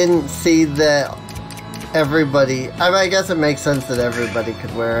 I didn't see that everybody. I guess it makes sense that everybody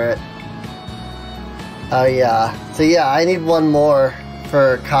could wear it. Oh yeah. So yeah, I need 1 more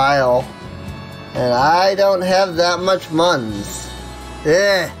for Kyle, and I don't have that much muns.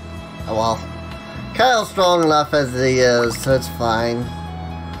 Eh. Oh well. Kyle's strong enough as he is, so it's fine.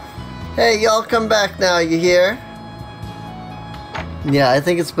 Hey, y'all come back now, you hear? Yeah, I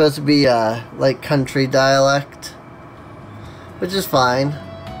think it's supposed to be, like country dialect. Which is fine.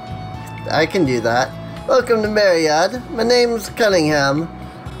 I can do that. Welcome to Myriad. My name's Cunningham.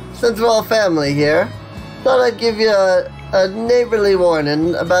 Since we're all family here, thought I'd give you a neighborly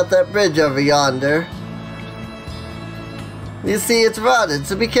warning about that bridge over yonder. You see, it's rotted,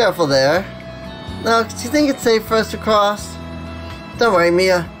 so be careful there. Now, do you think it's safe for us to cross? Don't worry,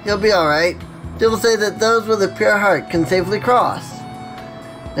 Mia. You'll be alright. People say that those with a pure heart can safely cross.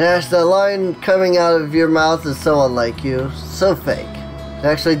 Nash, the line coming out of your mouth is so unlike you. So fake. It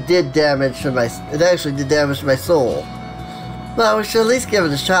actually did damage to my soul. Well, we should at least give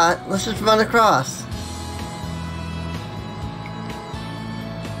it a shot. Let's just run across.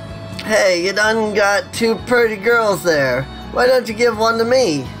 Hey, you done got 2 pretty girls there. Why don't you give one to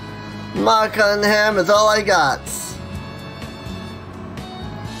me? Mark Cunningham is all I got.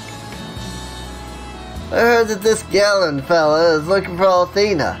 I heard that this Galen fella is looking for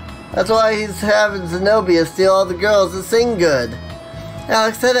Althena. That's why he's having Zenobia steal all the girls that sing good.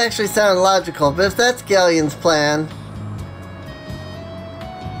 Alex, that actually sounded logical, but if that's Galleon's plan...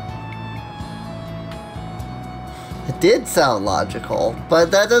 did sound logical,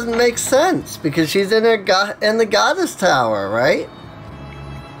 but that doesn't make sense because she's in her in the goddess tower, right?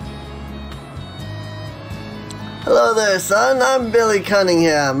 Hello there, son. I'm Billy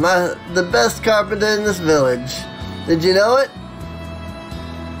Cunningham, the best carpenter in this village. Did you know it?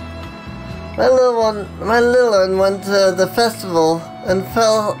 My little one went to the festival and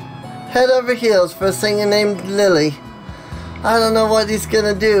fell head over heels for a singer named Lily. I don't know what he's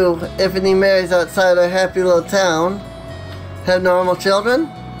gonna do if he marries outside our happy little town. Have normal children?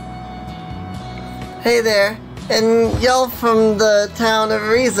 Hey there, and y'all from the town of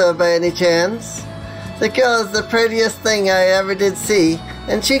Riza by any chance? The girl is the prettiest thing I ever did see,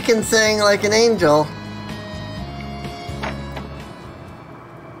 and she can sing like an angel.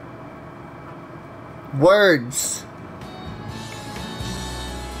 Words.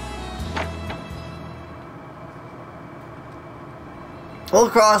 We'll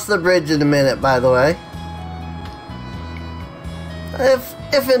cross the bridge in a minute, by the way.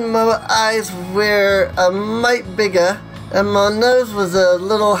 If in my eyes were a mite bigger, and my nose was a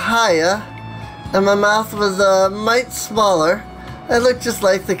little higher, and my mouth was a mite smaller, I looked just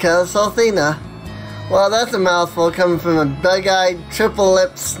like the cow Salthina. Well, that's a mouthful coming from a bug-eyed,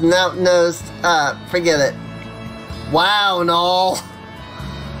 triple-lipped, snout-nosed, forget it. Wow, and all.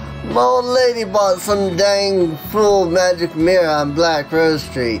 My old lady bought some dang fool magic mirror on Black Rose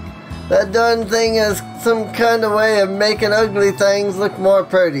Street. That darn thing has some kind of way of making ugly things look more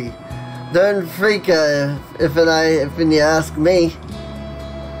pretty. Darn freaka, if you ask me.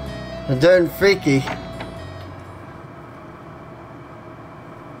 Darn freaky.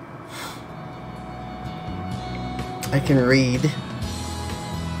 I can read.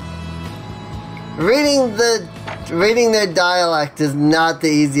 Reading their dialect is not the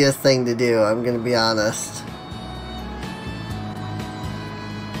easiest thing to do, I'm gonna be honest.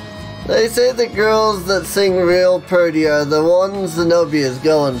 They say the girls that sing real pretty are the ones Zenobia's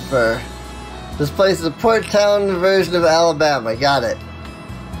going for. This place is a port town version of Alabama, got it.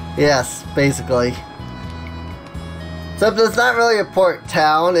 Yes, basically. Except it's not really a port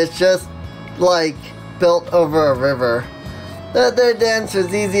town, it's just, like, built over a river. That there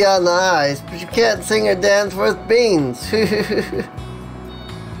dancer's easy on the eyes, but you can't sing or dance worth beans.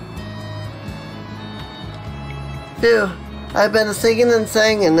 Phew, I've been singing and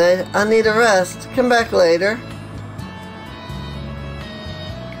singing, I need a rest. Come back later.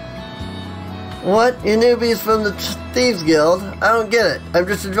 What? You newbies from the Thieves Guild? I don't get it. I'm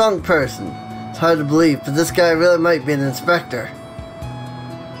just a drunk person. It's hard to believe, but this guy really might be an inspector.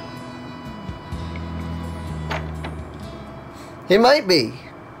 He might be.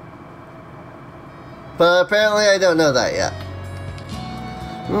 But apparently I don't know that yet.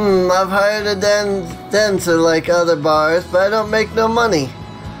 I've hired a dancer like other bars, but I don't make no money.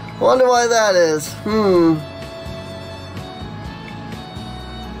 Wonder why that is.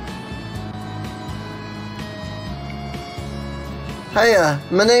 Hiya,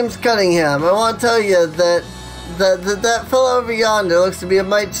 my name's Cunningham. I want to tell you that fellow over yonder looks to be a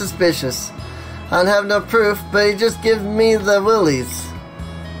mite suspicious. I don't have no proof, but he just gives me the willies.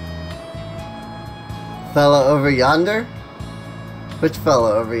 Fellow over yonder? Which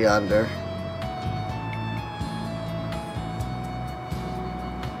fellow over yonder?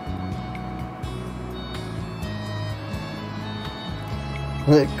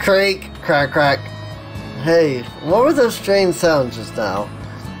 Creak, crack, crack. Hey, what were those strange sounds just now?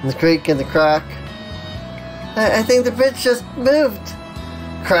 The creak and the crack? I think the bridge just moved.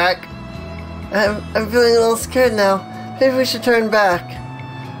 Crack. I'm feeling a little scared now. Maybe we should turn back.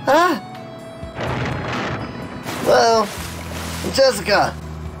 Ah! Well, Jessica.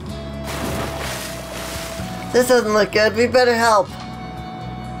 This doesn't look good. We better help.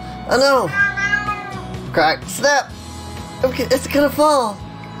 Oh no! Crack. Snap! Okay, it's gonna fall.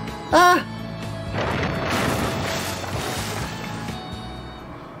 Ah!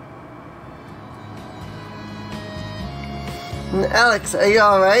 Alex, are you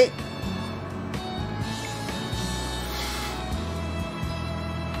alright?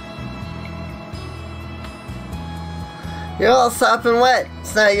 You're all sopping wet.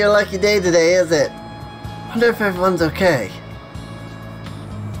 It's not your lucky day today, is it? Wonder if everyone's okay.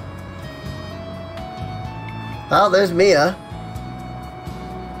 Oh, there's Mia.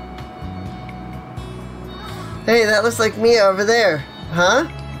 Hey, that looks like Mia over there. Huh?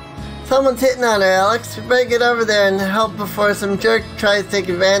 Someone's hitting on her, Alex. We better get over there and help before some jerk tries to take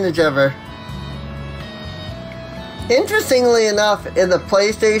advantage of her. Interestingly enough, in the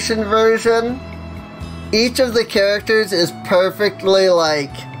PlayStation version, each of the characters is perfectly,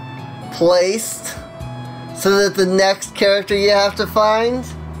 like, placed so that the next character you have to find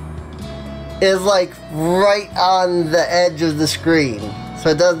is like right on the edge of the screen. So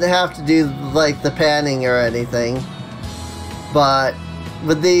it doesn't have to do like the panning or anything. But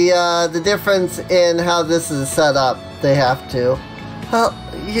with the difference in how this is set up, they have to. Well,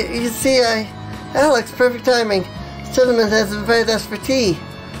 you see, Alex, perfect timing. This gentleman has invited us for tea.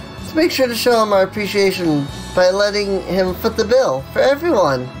 Let's make sure to show him our appreciation by letting him foot the bill for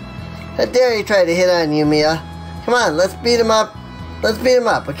everyone. How dare he try to hit on you, Mia? Come on, let's beat him up. Let's beat him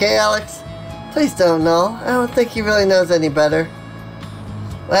up, okay, Alex? Please don't, Noel. I don't think he really knows any better.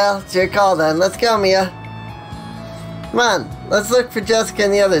 Well, it's your call then. Let's go, Mia. Come on, let's look for Jessica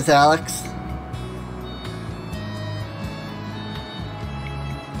and the others, Alex.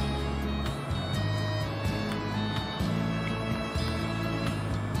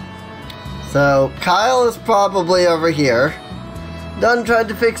 So, Kyle is probably over here. Done tried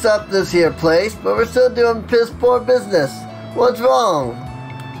to fix up this here place, but we're still doing piss poor business. What's wrong?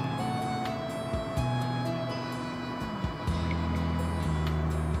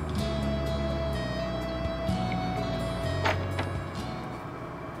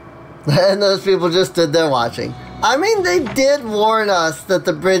 And those people just stood there watching. I mean, they did warn us that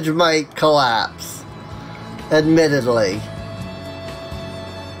the bridge might collapse. Admittedly.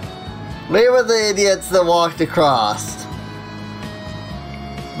 We were the idiots that walked across.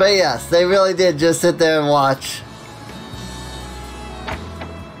 But yes, they really did just sit there and watch.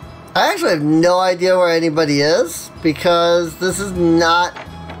 I actually have no idea where anybody is, because this is not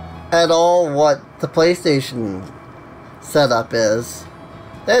at all what the PlayStation setup is.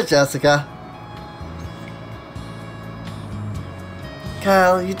 There's Jessica.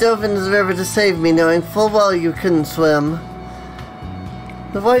 Kyle, you dove into the river to save me, knowing full well you couldn't swim.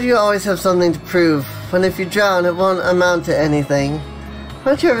 But why do you always have something to prove, when if you drown it won't amount to anything?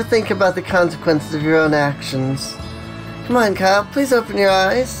 Why don't you ever think about the consequences of your own actions? Come on, Kyle, please open your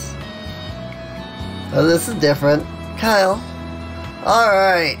eyes. Oh, this is different. Kyle.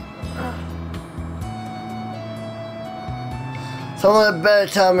 Alright. Someone had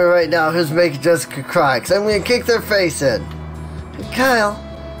better tell me right now who's making Jessica cry, because I'm going to kick their face in. Hey, Kyle.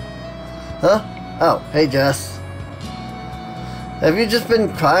 Huh? Oh, hey, Jess. Have you just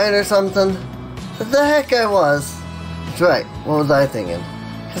been crying or something? The heck I was. That's right. What was I thinking?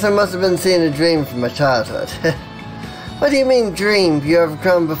 Guess I must have been seeing a dream from my childhood. What do you mean dream, you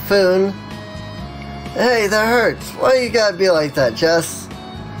overgrown buffoon? Hey, that hurts. Why you gotta be like that, Jess?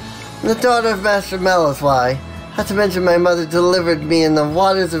 I'm the daughter of Master Mellow's why. Not to mention my mother delivered me in the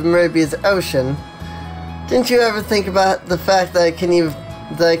waters of Meribia's ocean. Didn't you ever think about the fact that I can even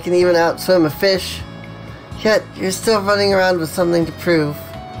outswim a fish? Yet, you're still running around with something to prove.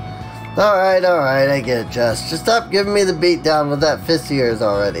 Alright, I get it, Jess. Just stop giving me the beat down with that fist of yours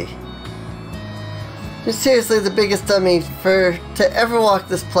already. You're seriously the biggest dummy to ever walk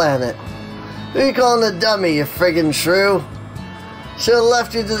this planet. Who are you calling a dummy, you friggin' shrew? Should've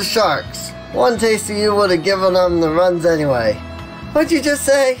left you to the sharks. One taste of you would've given them the runs anyway. What'd you just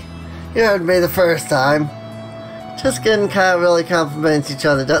say? You heard me the first time. Jessica and Kyle really compliment each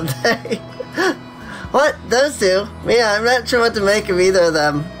other, don't they? What? Those two? Yeah, I'm not sure what to make of either of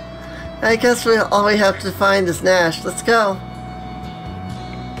them. I guess all we have to find is Nash. Let's go.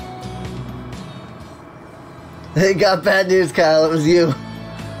 They got bad news, Kyle. It was you.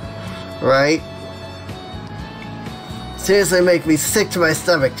 Right? Seriously make me sick to my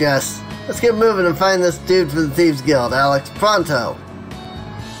stomach, Jess. Let's get moving and find this dude from the Thieves Guild, Alex. Pronto.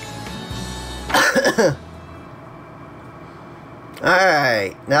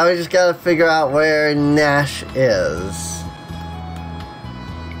 Alright, now we just gotta figure out where Nash is.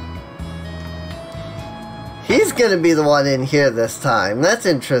 He's gonna be the one in here this time. That's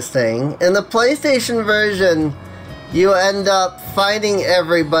interesting. In the PlayStation version, you end up fighting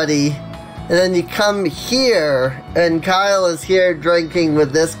everybody, and then you come here, and Kyle is here drinking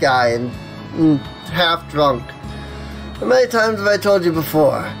with this guy, and half drunk. How many times have I told you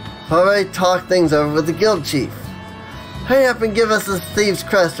before? I've already talked things over with the guild chief. Hurry up and give us this thieves'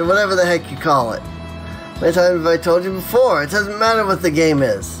 crest, or whatever the heck you call it. How many times have I told you before? It doesn't matter what the game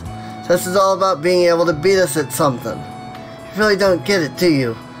is. This is all about being able to beat us at something. You really don't get it, do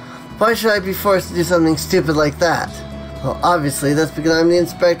you? Why should I be forced to do something stupid like that? Well, obviously, that's because I'm the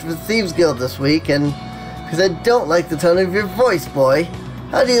inspector for the Thieves Guild this week, and because I don't like the tone of your voice, boy.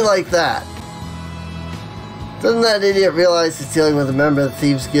 How do you like that? Doesn't that idiot realize he's dealing with a member of the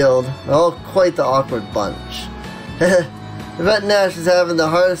Thieves Guild? Oh, quite the awkward bunch. I bet Nash is having the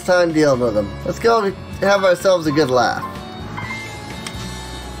hardest time dealing with him. Let's go have ourselves a good laugh.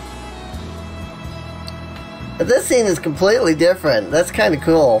 But this scene is completely different. That's kind of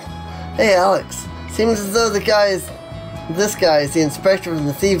cool. Hey, Alex. Seems as though this guy is the inspector from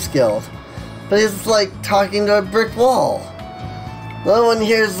the Thieves Guild. but it's like talking to a brick wall. No one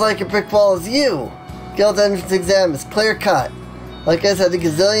here is like a brick wall as you. Guild entrance exam is clear cut. Like I said a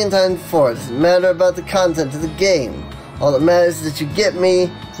gazillion times before, it doesn't matter about the content of the game. All that matters is that you get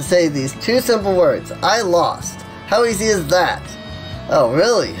me to say these two simple words. I lost. How easy is that? Oh,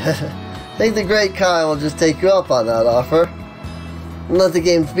 really? I think the great Kyle will just take you up on that offer. And let the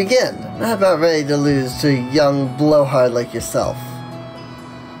games begin. I'm not about ready to lose to a young blowhard like yourself.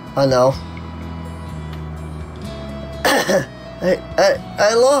 I know.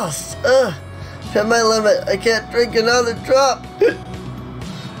 I lost. Hit my limit. I can't drink another drop.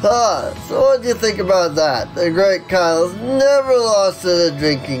 So what do you think about that? The great Kyle's never lost in a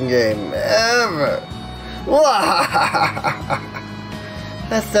drinking game. Ever.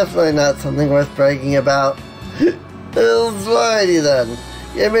 That's definitely not something worth bragging about. Alrighty then.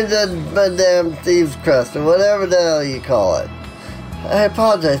 Give me the damn thieves crest or whatever the hell you call it. I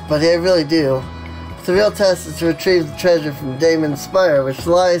apologize, buddy, I really do. But the real test is to retrieve the treasure from Damon's Spire, which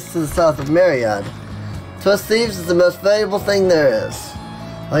lies to the south of Mariad. To us thieves is the most valuable thing there is.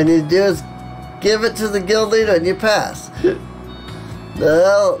 All you need to do is give it to the guild leader and you pass. The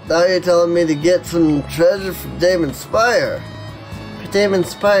hell? Now you're telling me to get some treasure from Damon's Spire. For Damon's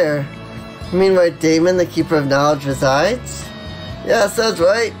Spire? You mean where Damon, the Keeper of Knowledge, resides? Yes, that's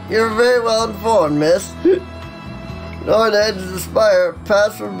right. You're very well informed, miss. In order to enter the Spire, a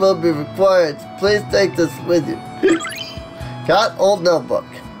password will be required. Please take this with you. Got old notebook.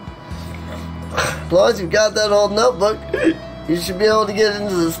 As long as you've got that old notebook, you should be able to get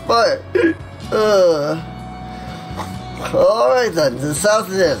into the Spire. Alright then, to the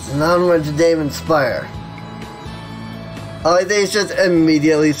south it is, and onward to Damon's Spire. Oh, I think he's just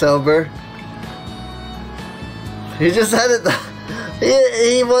immediately sober. He just had it.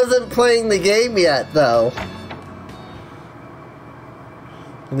 He wasn't playing the game yet, though.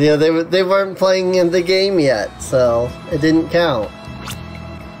 You know, they weren't playing in the game yet, so it didn't count.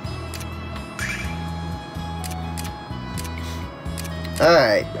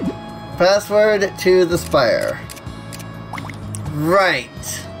 Alright. Password to the Spire. Right.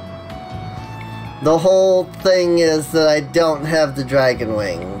 The whole thing is that I don't have the dragon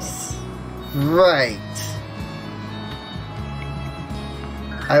wings. Right.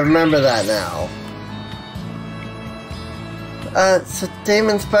 I remember that now. So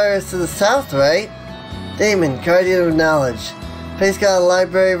Damon's Spire is to the south, right? Damon, Guardian of Knowledge. Place got a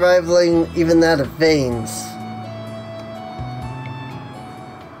library rivaling even that of Vane's.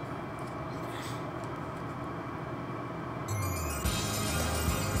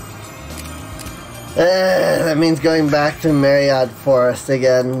 That means going back to Mariad Forest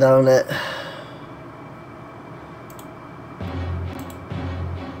again, don't it?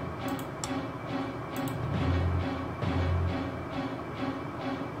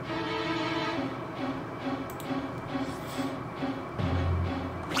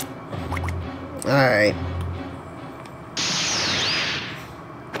 Alright.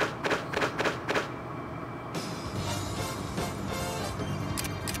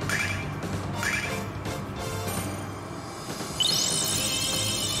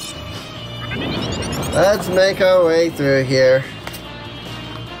 Let's make our way through here.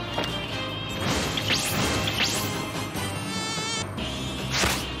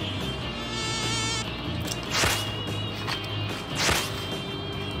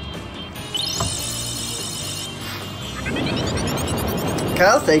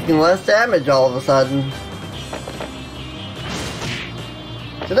 Kyle's taking less damage all of a sudden.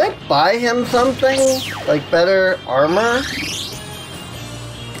 Did I buy him something? Like better armor?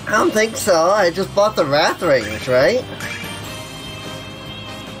 I don't think so. I just bought the Wrath Rings, right?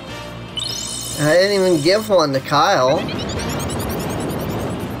 I didn't even give one to Kyle.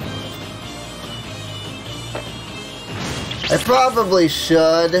 I probably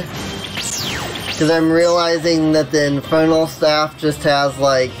should, because I'm realizing that the Infernal Staff just has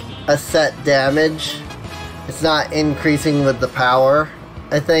like a set damage. It's not increasing with the power,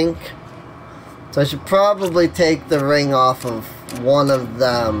 I think. So I should probably take the ring off of one of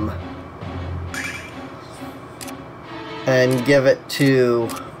them and give it to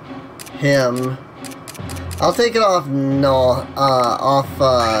him. I'll take it off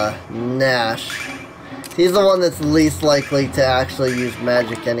Nash. He's the one that's least likely to actually use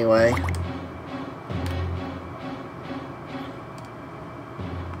magic anyway.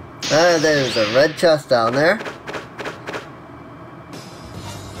 There's a red chest down there.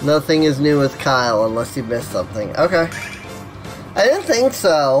 Nothing is new with Kyle unless you missed something. Okay. I didn't think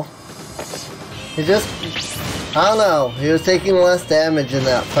so. He just... I don't know. He was taking less damage in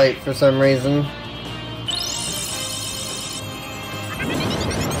that fight for some reason.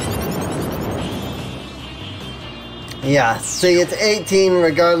 Yeah, see, it's 18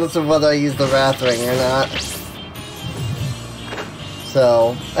 regardless of whether I use the Wrath Ring or not.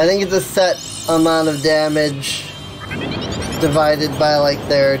 So, I think it's a set amount of damage divided by, like,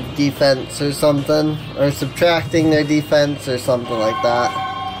 their defense or something. Or subtracting their defense or something like that.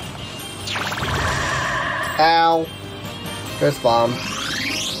 Ow. Curse Bomb.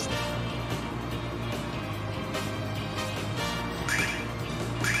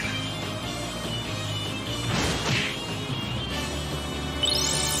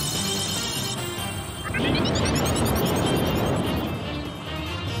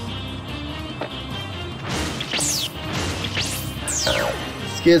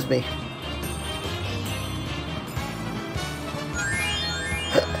 Excuse me.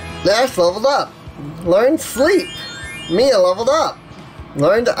 Nash leveled up. Learned Sleep. Mia leveled up.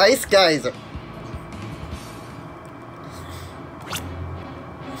 Learned Ice Geyser.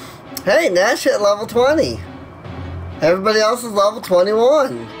 Hey, Nash hit level 20. Everybody else is level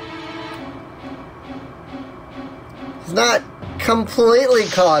 21. He's not completely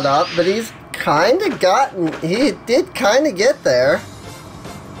caught up, but he's kind of gotten... He did kind of get there.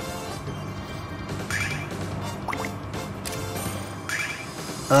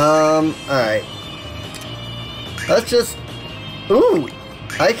 Alright. Let's just... Ooh!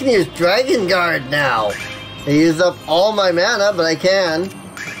 I can use Dragon Guard now! I used up all my mana, but I can.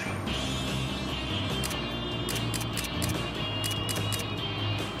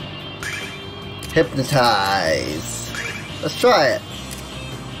 Hypnotize. Let's try it.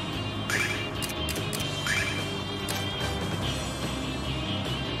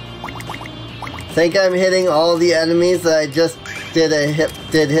 Think I'm hitting all the enemies that I just did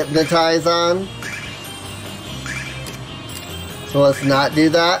hypnotize on. So let's not do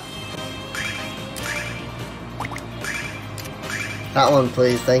that. That one,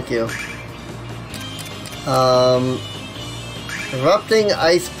 please. Thank you. Erupting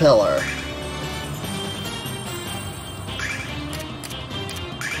Ice Pillar.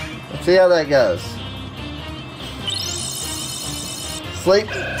 Let's see how that goes. Sleep.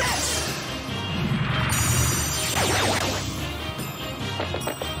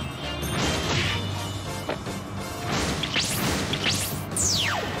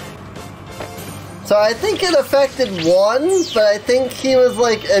 So I think it affected one, but I think he was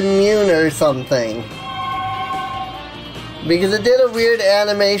like immune or something. Because it did a weird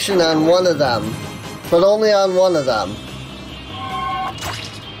animation on one of them, but only on one of them.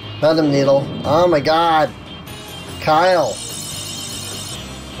 Venom Needle. Oh my god. Kyle.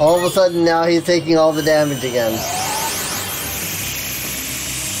 All of a sudden now he's taking all the damage again.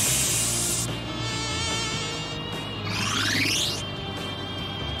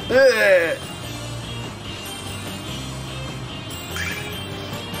 Ugh.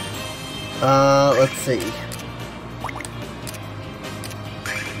 Let's see.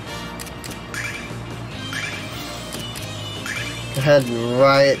 Go ahead and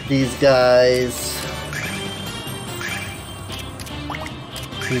riot these guys.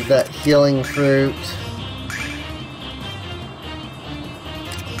 Use that healing fruit.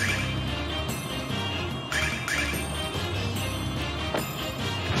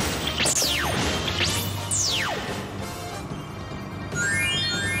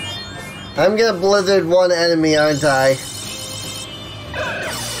 I'm gonna blizzard one enemy, aren't I?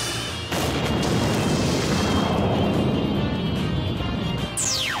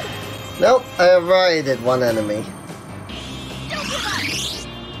 Nope, I have rioted one enemy.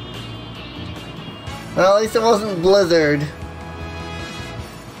 Well, at least it wasn't Blizzard.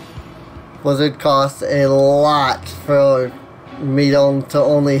 Blizzard costs a lot for me to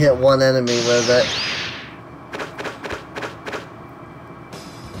only hit one enemy with it.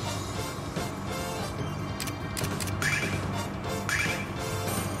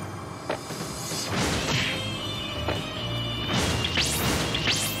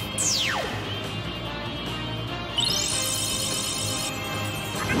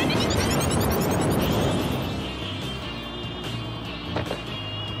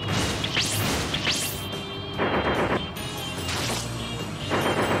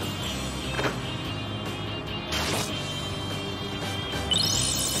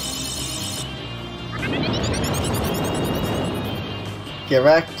 Get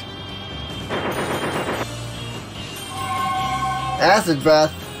wrecked. Acid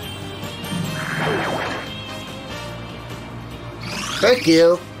Breath. Frick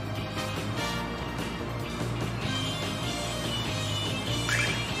you.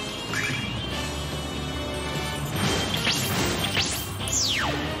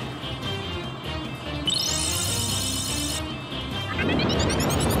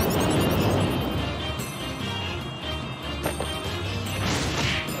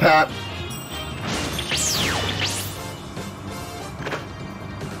 crap.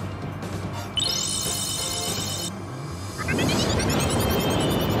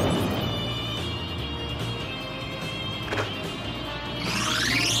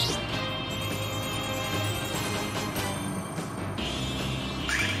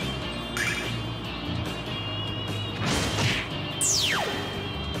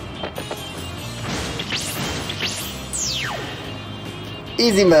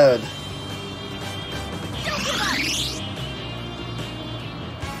 Easy mode.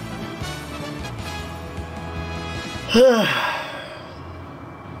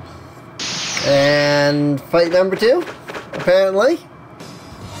 And fight number 2, apparently.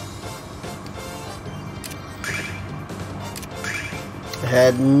 I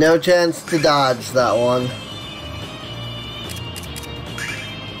had no chance to dodge that one.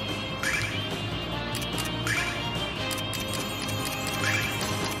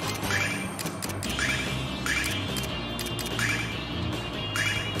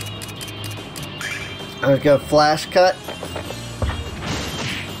 I'm gonna go flash cut,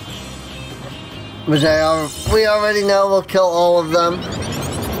 which we already know will kill all of them.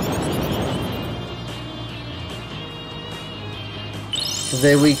 Cause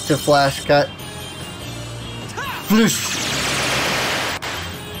they're weak to flash cut. Floosh.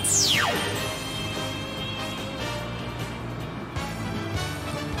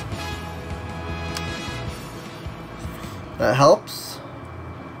 That helps.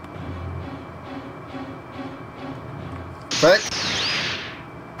 Right.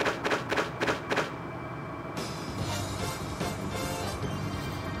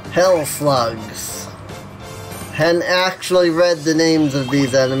 Hell slugs. Hadn't actually read the names of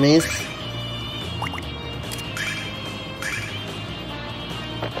these enemies.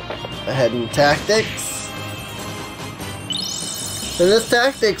 Ahead in tactics. And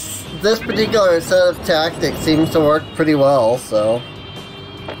this particular set of tactics seems to work pretty well, so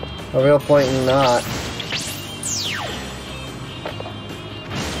no real point in not.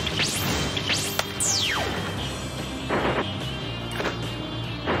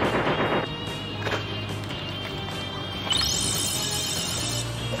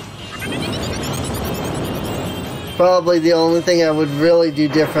 Probably the only thing I would really do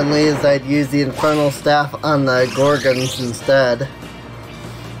differently is I'd use the Infernal Staff on the Gorgons instead.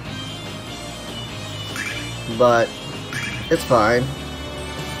 But it's fine.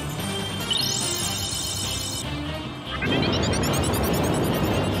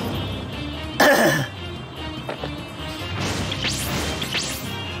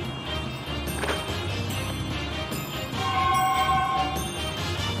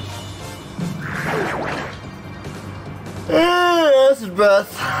 That's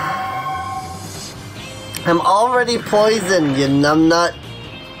breath. I'm already poisoned, you numbnut.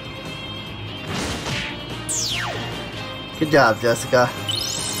 Good job, Jessica.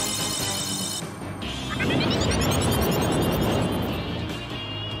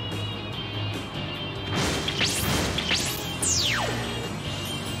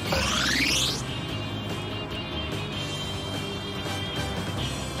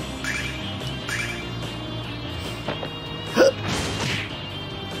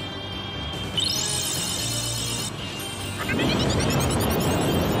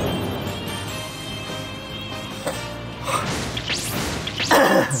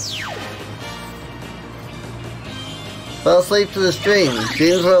 Fell asleep to the stream.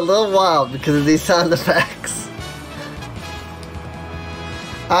 Dreams were a little wild because of these sound effects.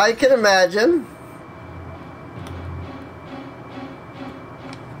 I can imagine.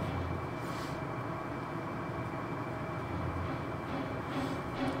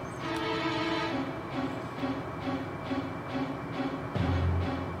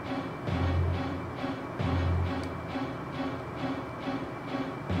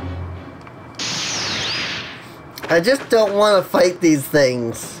 I just don't want to fight these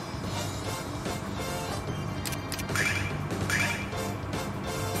things.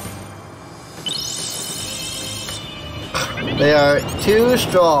 They are too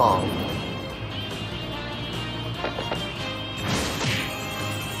strong.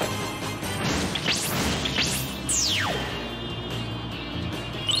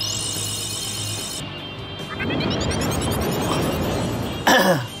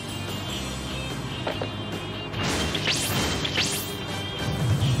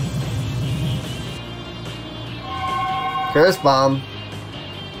 Curse bomb.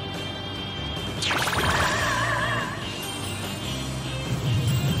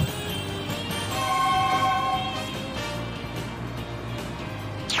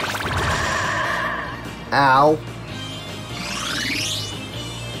 Ow.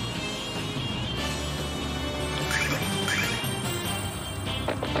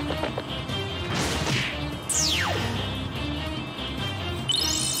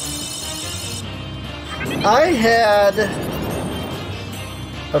 I had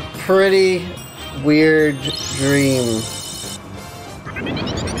a pretty weird dream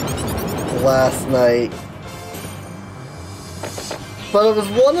last night. But it was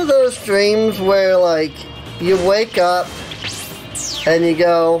one of those dreams where, like, you wake up and you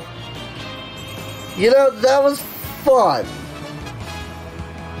go, you know, that was fun.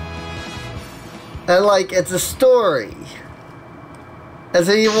 And, like, it's a story. And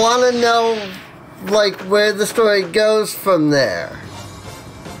so you want to know, like, where the story goes from there.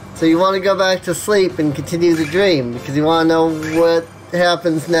 So you want to go back to sleep and continue the dream because you want to know what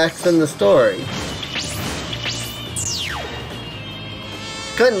happens next in the story.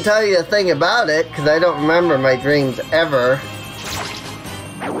 Couldn't tell you a thing about it because I don't remember my dreams ever.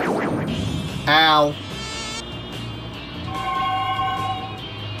 Ow.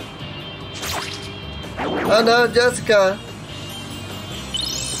 Oh no, Jessica.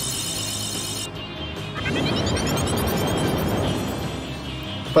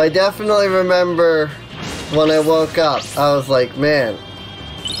 But I definitely remember when I woke up, I was like, man,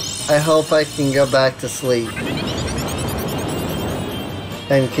 I hope I can go back to sleep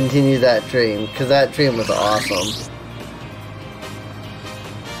and continue that dream, because that dream was awesome.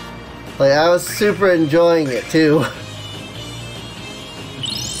 Like, I was super enjoying it too.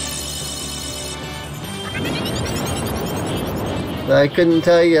 But I couldn't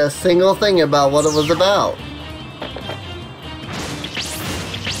tell you a single thing about what it was about.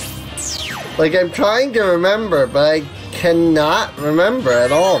 Like, I'm trying to remember, but I cannot remember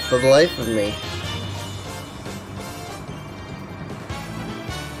at all for the life of me.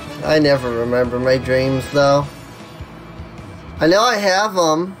 I never remember my dreams, though. I know I have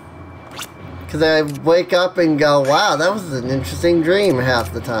them, because I wake up and go, wow, that was an interesting dream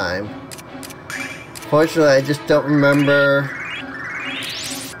half the time. Fortunately, I just don't remember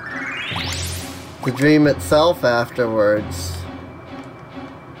the dream itself afterwards.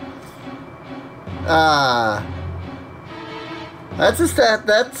 Ah. That's a stat,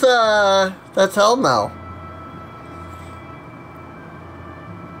 that's Elmo.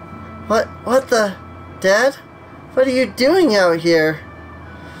 What the? Dad? What are you doing out here?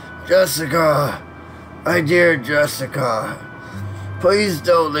 Jessica, my dear Jessica, please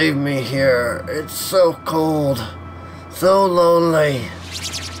don't leave me here. It's so cold, so lonely.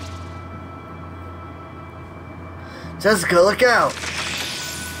 Jessica, look out!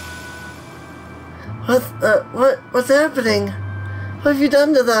 What's happening? What have you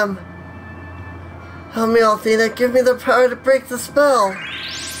done to them? Help me, Althena. Give me the power to break the spell.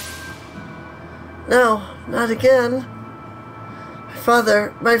 No, not again. My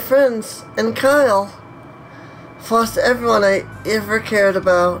father, my friends, and Kyle. I've lost everyone I ever cared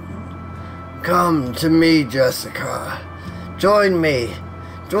about. Come to me, Jessica. Join me.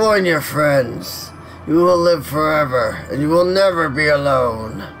 Join your friends. You will live forever, and you will never be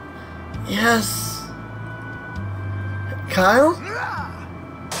alone. Yes. Kyle?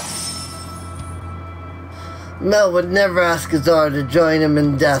 Mel would never ask his daughter to join him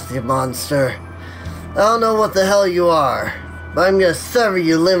in death, you monster. I don't know what the hell you are, but I'm gonna sever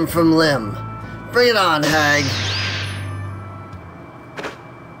you limb from limb. Bring it on, hag.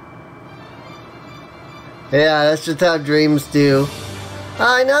 Yeah, that's just how dreams do.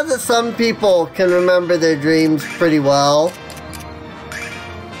 I know that some people can remember their dreams pretty well.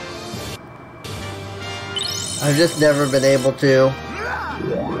 I've just never been able to.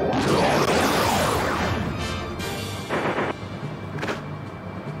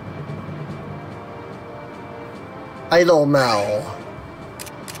 Idle Mel.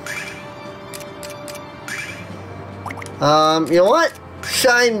 You know what?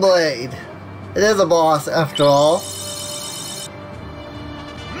 Shine Blade. It is a boss after all.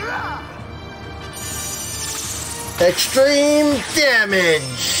 Extreme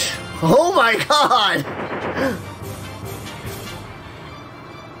damage! Oh my god!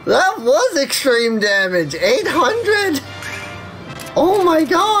 That was extreme damage! 800? Oh my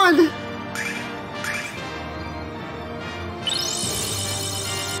god!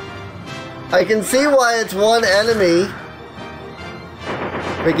 I can see why it's one enemy.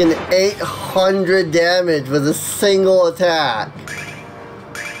 Freaking 800 damage with a single attack.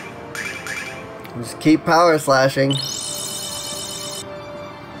 Just keep power slashing.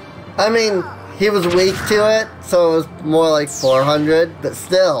 I mean, he was weak to it, so it was more like 400, but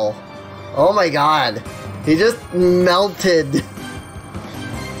still. Oh my god. He just melted.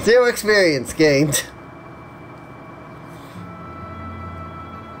 0 experience gained.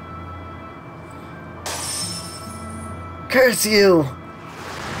 Curse you!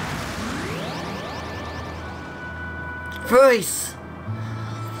 voice!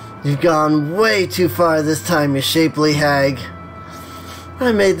 You've gone way too far this time, you shapely hag.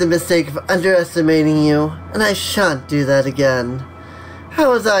 I made the mistake of underestimating you, and I shan't do that again.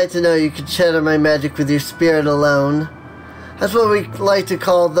 How was I to know you could shatter my magic with your spirit alone? That's what we like to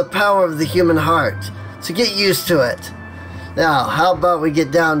call the power of the human heart, so get used to it. Now, how about we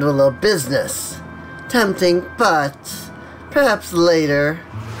get down to a little business? Tempting, but perhaps later.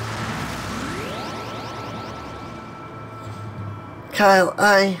 Kyle,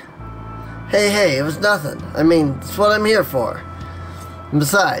 Hey, it was nothing. I mean, it's what I'm here for. And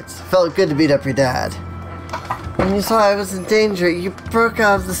besides, it felt good to beat up your dad. When you saw I was in danger, you broke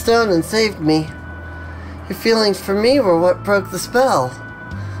out of the stone and saved me. Your feelings for me were what broke the spell.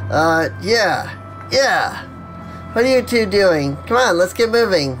 Yeah. What are you two doing? Come on, let's get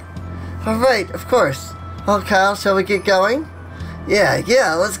moving. Alright, of course. Well, Kyle, shall we get going?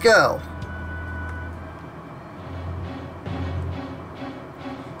 Yeah, let's go.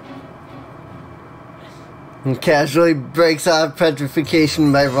 And casually breaks out of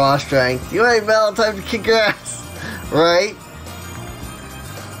petrification by raw strength. You ain't Mel, time to kick your ass. Right?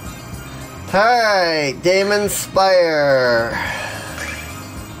 Alright, Damon Spire.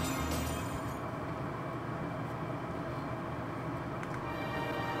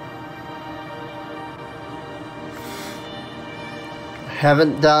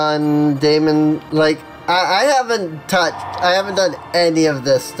 Haven't done Damon, like, I haven't done any of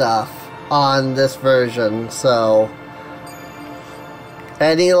this stuff on this version, so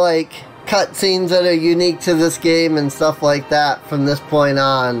any like cutscenes that are unique to this game and stuff like that from this point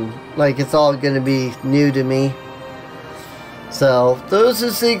on, like, it's all gonna be new to me. So those who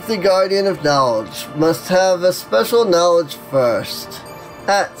seek the Guardian of Knowledge must have a special knowledge first.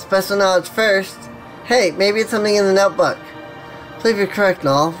 Special knowledge first? Hey, maybe it's something in the notebook. I believe you're correct,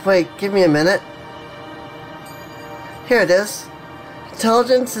 Null. Wait, give me a minute. Here it is.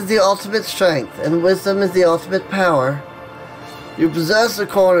 Intelligence is the ultimate strength, and wisdom is the ultimate power. You possess a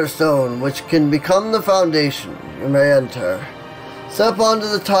cornerstone, which can become the foundation. You may enter. Step onto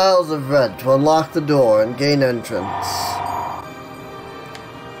the tiles of red to unlock the door and gain entrance.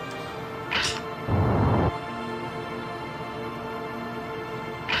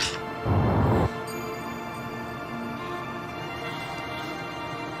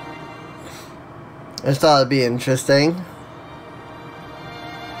 I thought it'd be interesting.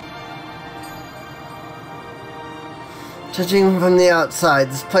 Judging from the outside,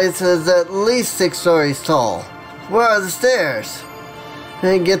 this place is at least 6 stories tall. Where are the stairs?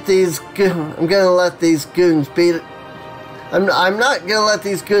 I'm gonna let these goons beat it. I'm not gonna let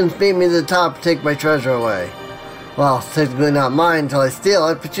these goons beat me to the top and take my treasure away. Well, it's technically not mine until I steal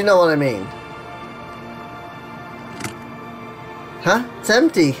it, but you know what I mean. Huh? It's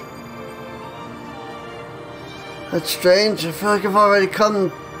empty. That's strange. I feel like I've already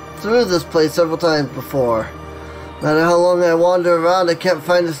come through this place several times before. No matter how long I wander around, I can't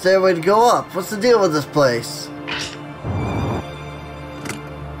find a stairway to go up. What's the deal with this place?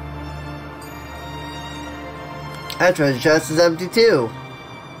 That treasure chest is empty too.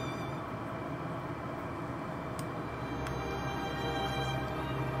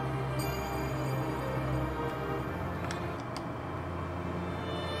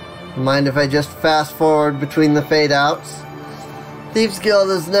 Mind if I just fast forward between the fade outs? Thieves Guild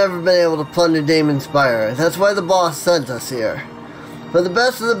has never been able to plunder Damon Spire. That's why the boss sent us here. For the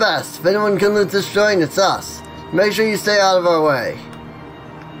best of the best, if anyone can loot this joint, it's us. Make sure you stay out of our way.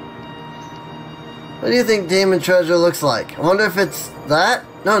 What do you think Damon Treasure looks like? I wonder if it's that?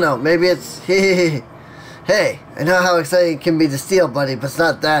 No, maybe it's Hey, I know how exciting it can be to steal, buddy, but it's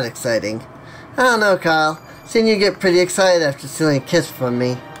not that exciting. I don't know, Kyle. Seen you get pretty excited after stealing a kiss from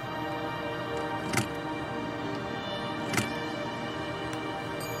me.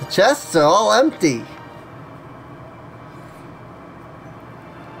 Chests are all empty.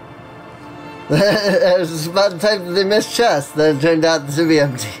 It was about the time that they missed chests that it turned out to be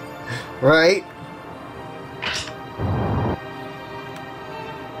empty. Right?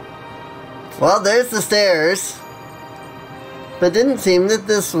 Well, there's the stairs. But it didn't seem that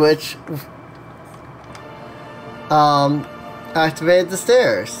this switch activated the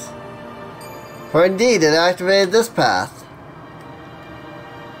stairs. Or indeed, it activated this path.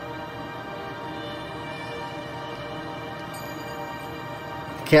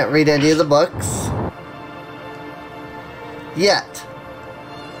 Can't read any of the books. Yet.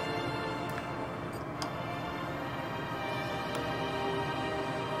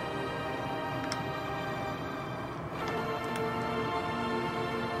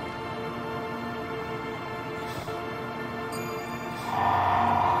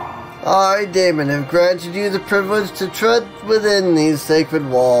 I, Damon, have granted you the privilege to tread within these sacred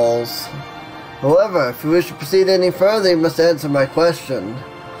walls. However, if you wish to proceed any further, you must answer my question.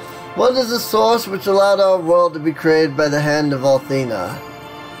 What is the source which allowed our world to be created by the hand of Althena?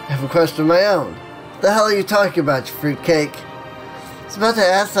 I have a question of my own. What the hell are you talking about, you fruitcake? I was about to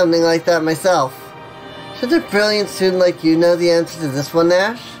ask something like that myself. Should a brilliant student like you know the answer to this one,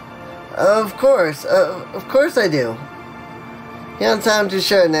 Nash? Of course I do. You don't sound too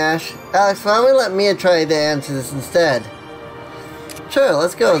sure, Nash. Alex, why don't we let Mia try to answer this instead? Sure,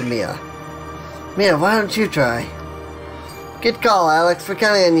 let's go with Mia. Mia, why don't you try? Good call, Alex. We're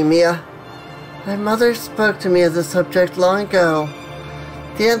counting on you, Mia. My mother spoke to me of the subject long ago.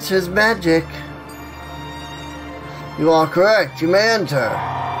 The answer is magic. You are correct. You may enter.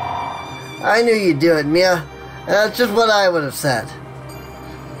 I knew you'd do it, Mia. And that's just what I would have said.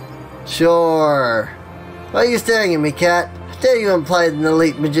 Sure. Why are you staring at me, cat? How dare you imply an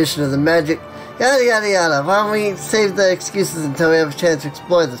elite magician of the magic? Yada yada yada. Why don't we save the excuses until we have a chance to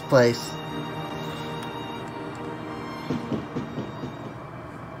explore this place?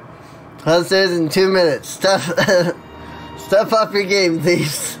 Downstairs in 2 minutes. Step up your game,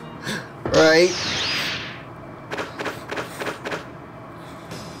 thieves. Right?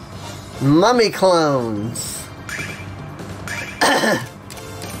 Mummy clones.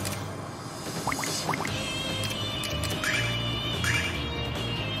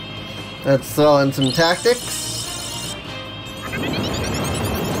 Let's throw in some tactics.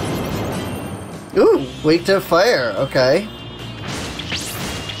 Ooh, weak to fire. Okay.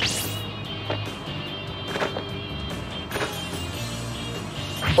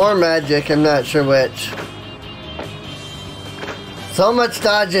 Or magic, I'm not sure which. So much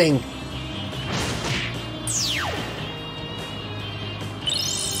dodging.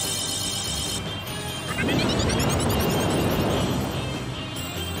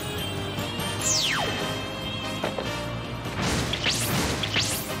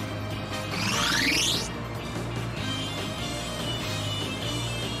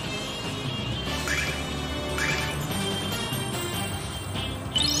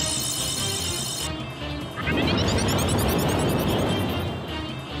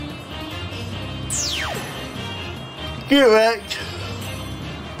 Correct.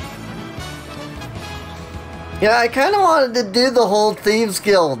 Yeah, I kind of wanted to do the whole Thieves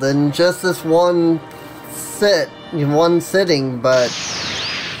Guild in just this one sitting, but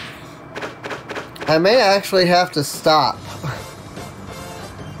I may actually have to stop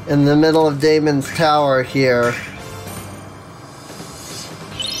in the middle of Damon's Tower here.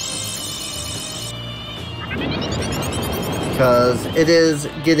 Because it is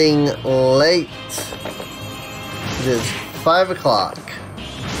getting late. It is 5 o'clock.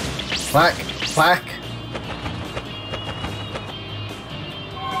 Whack, whack.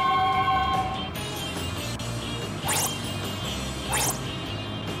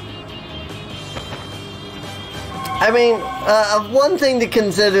 I mean, one thing to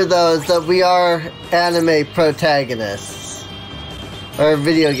consider though is that we are anime protagonists. Or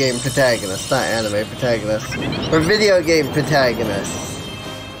video game protagonists, not anime protagonists. We're video game protagonists.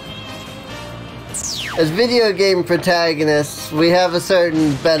 As video game protagonists, we have a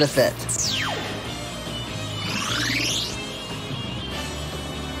certain benefit.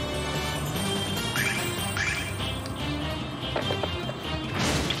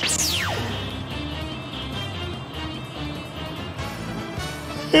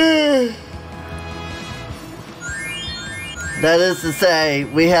 That is to say,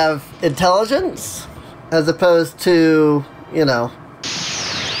 we have intelligence, as opposed to, you know,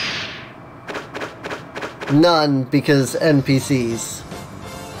 none, because NPCs.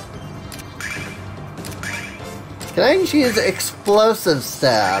 Can I use explosive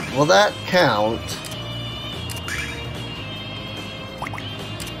stab? Will that count?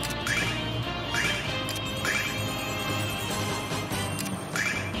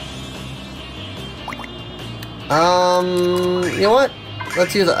 You know what?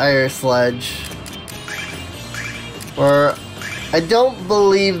 Let's use the Iron Sledge. Or I don't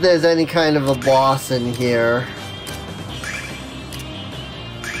believe there's any kind of a boss in here.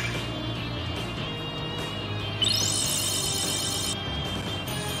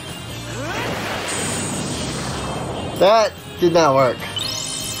 That did not work.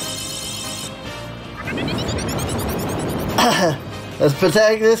 As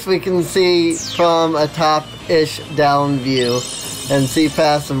protagonists, we can see from a top-ish down view and see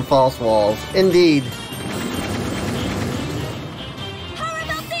past some false walls. Indeed.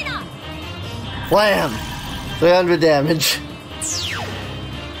 Wham! 300 damage.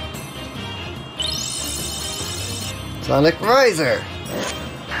 Sonic Riser.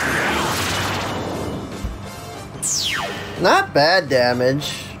 Not bad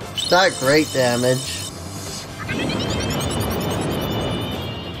damage. Not great damage.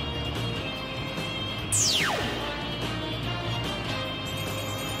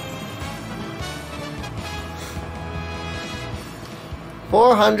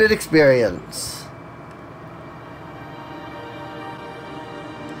 $400 experience.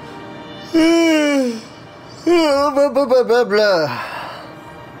 Blah, blah, blah.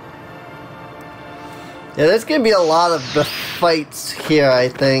 Yeah, there's gonna be a lot of fights here, I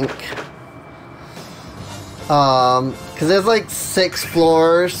think. Cause there's like 6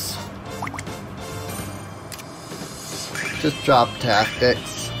 floors. Just drop tactics.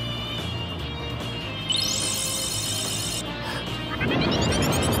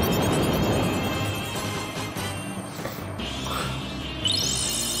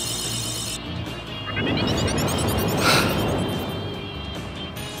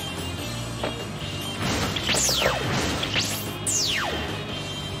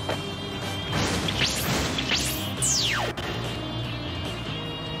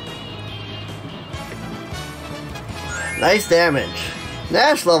 Nice damage.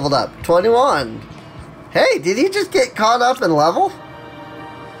 Nash leveled up, 21. Hey, did he just get caught up in level?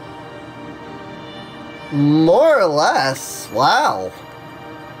 More or less. Wow.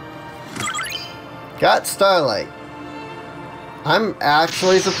 Got Starlight. I'm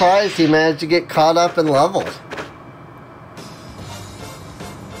actually surprised he managed to get caught up in level.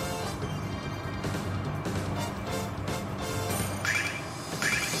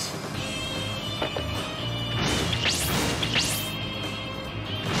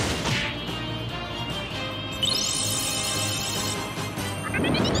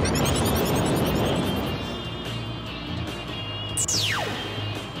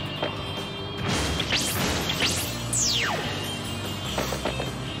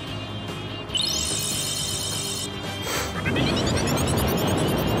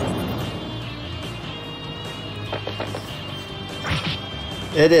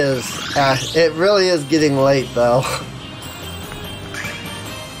 It is. It really is getting late, though.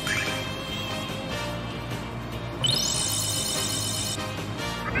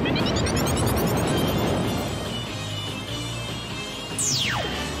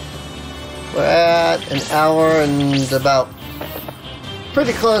 We're at an hour and about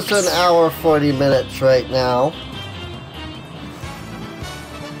pretty close to an hour 40 minutes right now.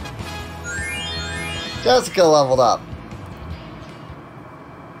 Jessica leveled up.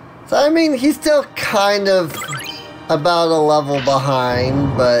 So, I mean, he's still kind of about a level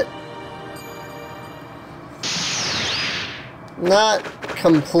behind, but not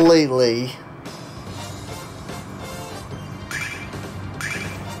completely.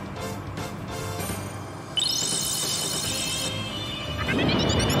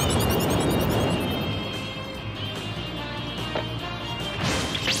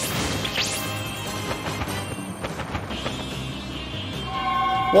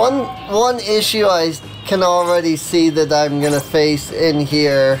 One issue I can already see that I'm gonna face in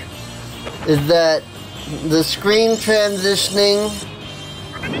here is that the screen transitioning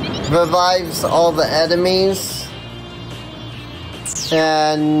revives all the enemies,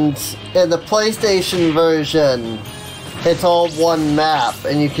 and in the PlayStation version it's all one map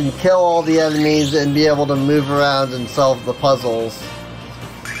and you can kill all the enemies and be able to move around and solve the puzzles,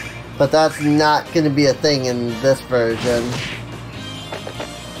 but that's not gonna be a thing in this version.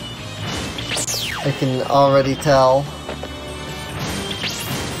 I can already tell.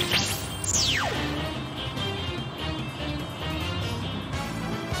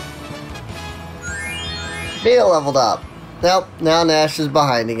 Mia leveled up. Nope, now Nash is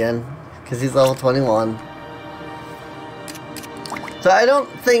behind again, because he's level 21. So I don't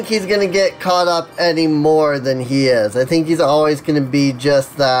think he's going to get caught up any more than he is. I think he's always going to be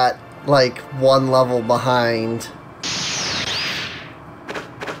just that, like, one level behind.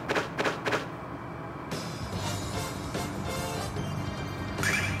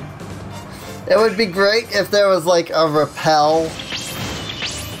 It would be great if there was like a repel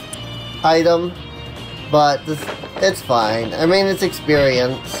item, but it's fine. I mean, it's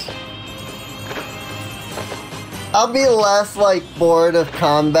experience. I'll be less like bored of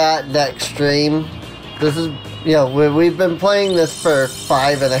combat next stream. This is, you know, we've been playing this for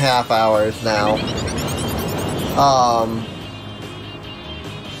 5.5 hours now.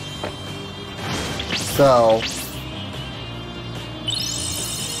 So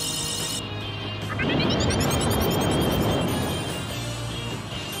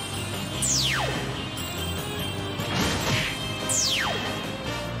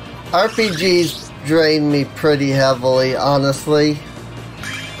RPGs drain me pretty heavily, honestly.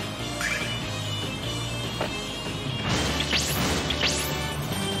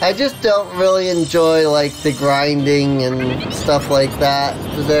 I just don't really enjoy like the grinding and stuff like that.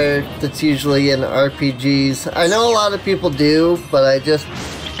 That's usually in RPGs. I know a lot of people do, but I just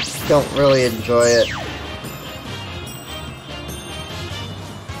don't really enjoy it.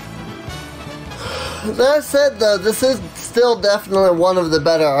 That said though, this is still definitely one of the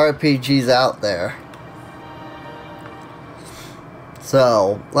better RPGs out there.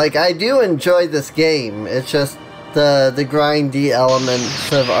 So, like, I do enjoy this game. It's just the grindy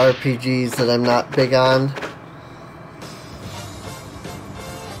elements of RPGs that I'm not big on.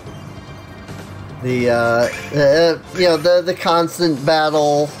 You know, the constant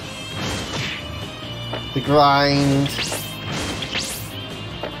battle, the grind.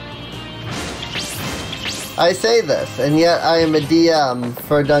 I say this, and yet I am a DM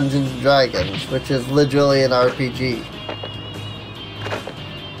for Dungeons & Dragons, which is literally an RPG.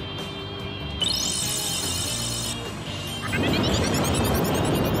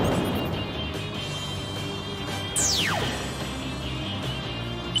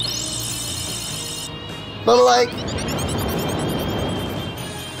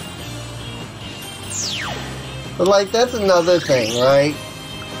 But like, that's another thing, right?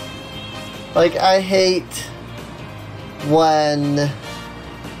 Like, I hate when,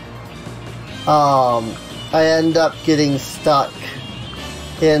 I end up getting stuck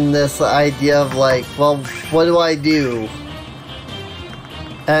in this idea of like, well, what do I do?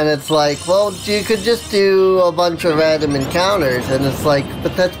 And it's like, well, you could just do a bunch of random encounters, and it's like,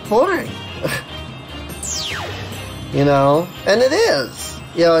 but that's boring. You know? And it is.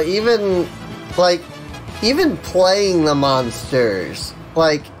 You know, even playing the monsters,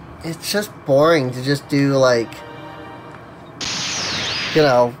 like, it's just boring to just do, like, you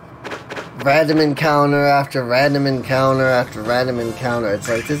know, random encounter after random encounter after random encounter. It's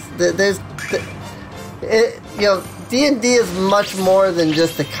like, you know, D&D is much more than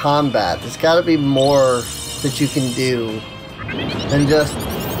just the combat. There's gotta be more that you can do than just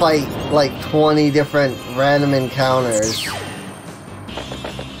fight like 20 different random encounters.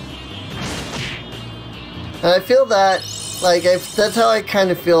 And I feel that, like, that's how I kind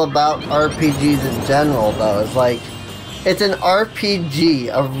of feel about RPGs in general, though. It's like, it's an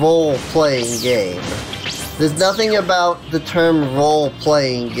RPG, a role-playing game. There's nothing about the term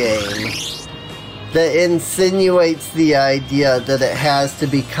role-playing game that insinuates the idea that it has to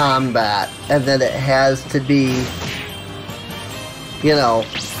be combat, and that it has to be, you know,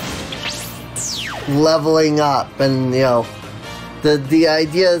 leveling up, and, you know, the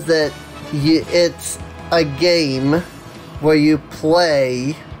idea is that it's a game where you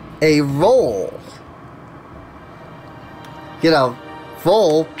play a role. You know,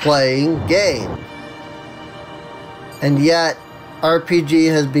 role-playing game. And yet, RPG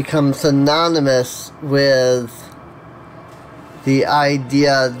has become synonymous with the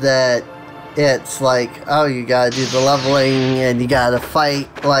idea that it's like, oh, you gotta do the leveling, and you gotta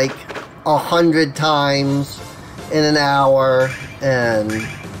fight like 100 times in an hour, and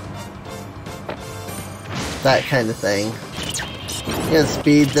that kind of thing. You gonna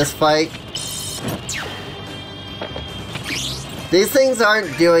speed this fight? These things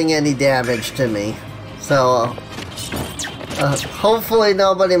aren't doing any damage to me, so hopefully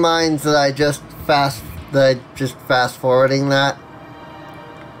nobody minds that I just fast forwarding that.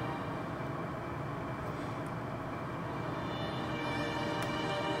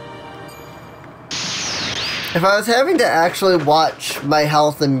 If I was having to actually watch my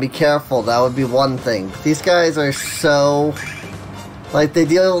health and be careful, that would be one thing. But these guys are so, like, they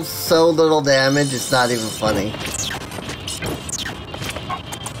deal so little damage, it's not even funny.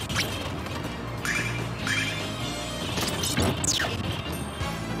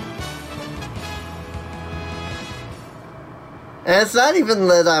 And it's not even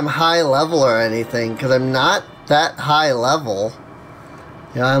that I'm high level or anything, because I'm not that high level.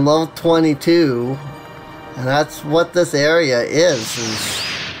 You know, I'm level 22, and that's what this area is,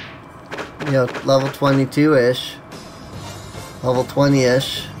 you know, level 22-ish, level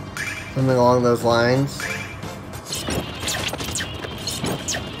 20-ish, something along those lines.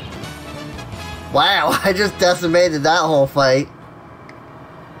 Wow, I just decimated that whole fight.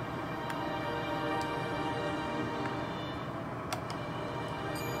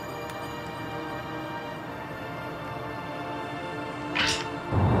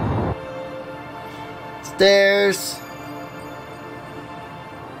 Stairs.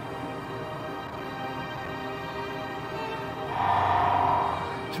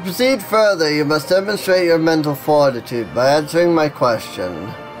 To proceed further, you must demonstrate your mental fortitude by answering my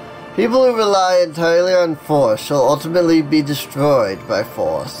question. People who rely entirely on force shall ultimately be destroyed by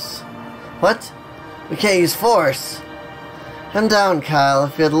force. What? We can't use force. I'm down, Kyle.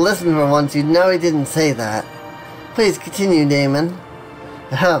 If you had listened for once, you'd know he didn't say that. Please continue, Damon.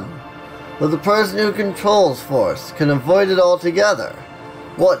 Ahem. Well, the person who controls force can avoid it altogether.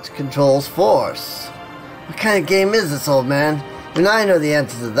 What controls force? What kind of game is this, old man? Even I know the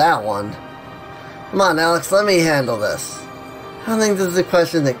answer to that one. Come on, Alex, let me handle this. I don't think this is a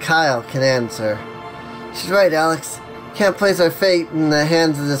question that Kyle can answer. She's right, Alex. Can't place our fate in the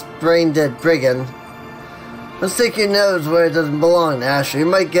hands of this brain-dead brigand. Don't stick your nose where it doesn't belong, Ash, or you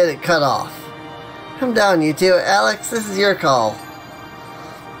might get it cut off. Come down, you two. Alex, this is your call.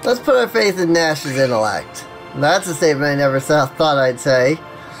 Let's put our faith in Nash's intellect. That's a statement I never thought I'd say.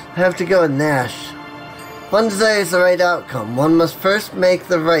 I have to go with Nash. If one desires the right outcome, one must first make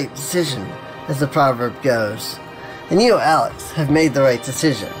the right decision, as the proverb goes. And you, Alex, have made the right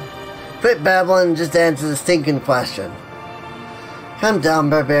decision. Quit babbling and just answer the stinking question. Calm down,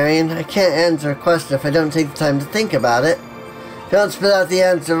 barbarian. I can't answer a question if I don't take the time to think about it. If you don't spit out the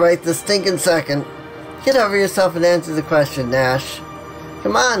answer right this stinking second, get over yourself and answer the question, Nash.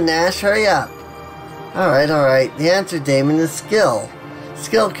 Come on, Nash, hurry up. Alright. The answer, Damon, is skill.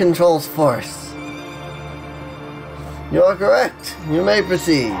 Skill controls force. You are correct. You may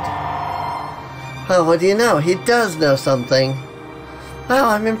proceed. Well, what do you know? He does know something. Wow,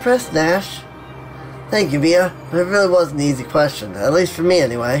 I'm impressed, Nash. Thank you, Mia. But it really was an easy question. At least for me,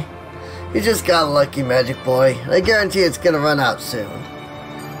 anyway. You just got a lucky, magic boy. I guarantee it's gonna run out soon.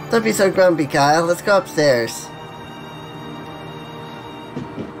 Don't be so grumpy, Kyle. Let's go upstairs.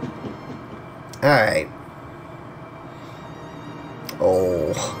 Alright.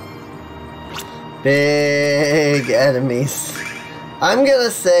 Oh. Big enemies. I'm gonna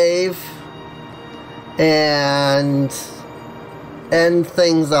save and end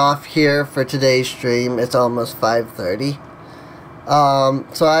things off here for today's stream. It's almost 5:30.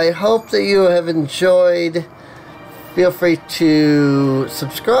 So I hope that you have enjoyed. Feel free to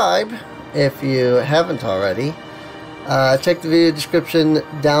subscribe if you haven't already. Check the video description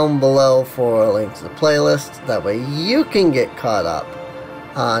down below for a link to the playlist. That way you can get caught up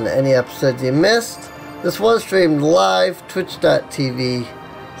on any episodes you missed. This was streamed live, twitch.tv/Serene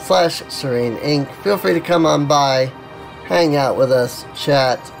Inc. Feel free to come on by, hang out with us,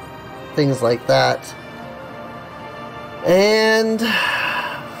 chat, things like that. And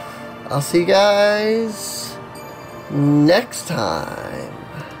I'll see you guys next time.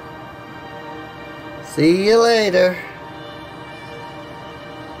 See you later.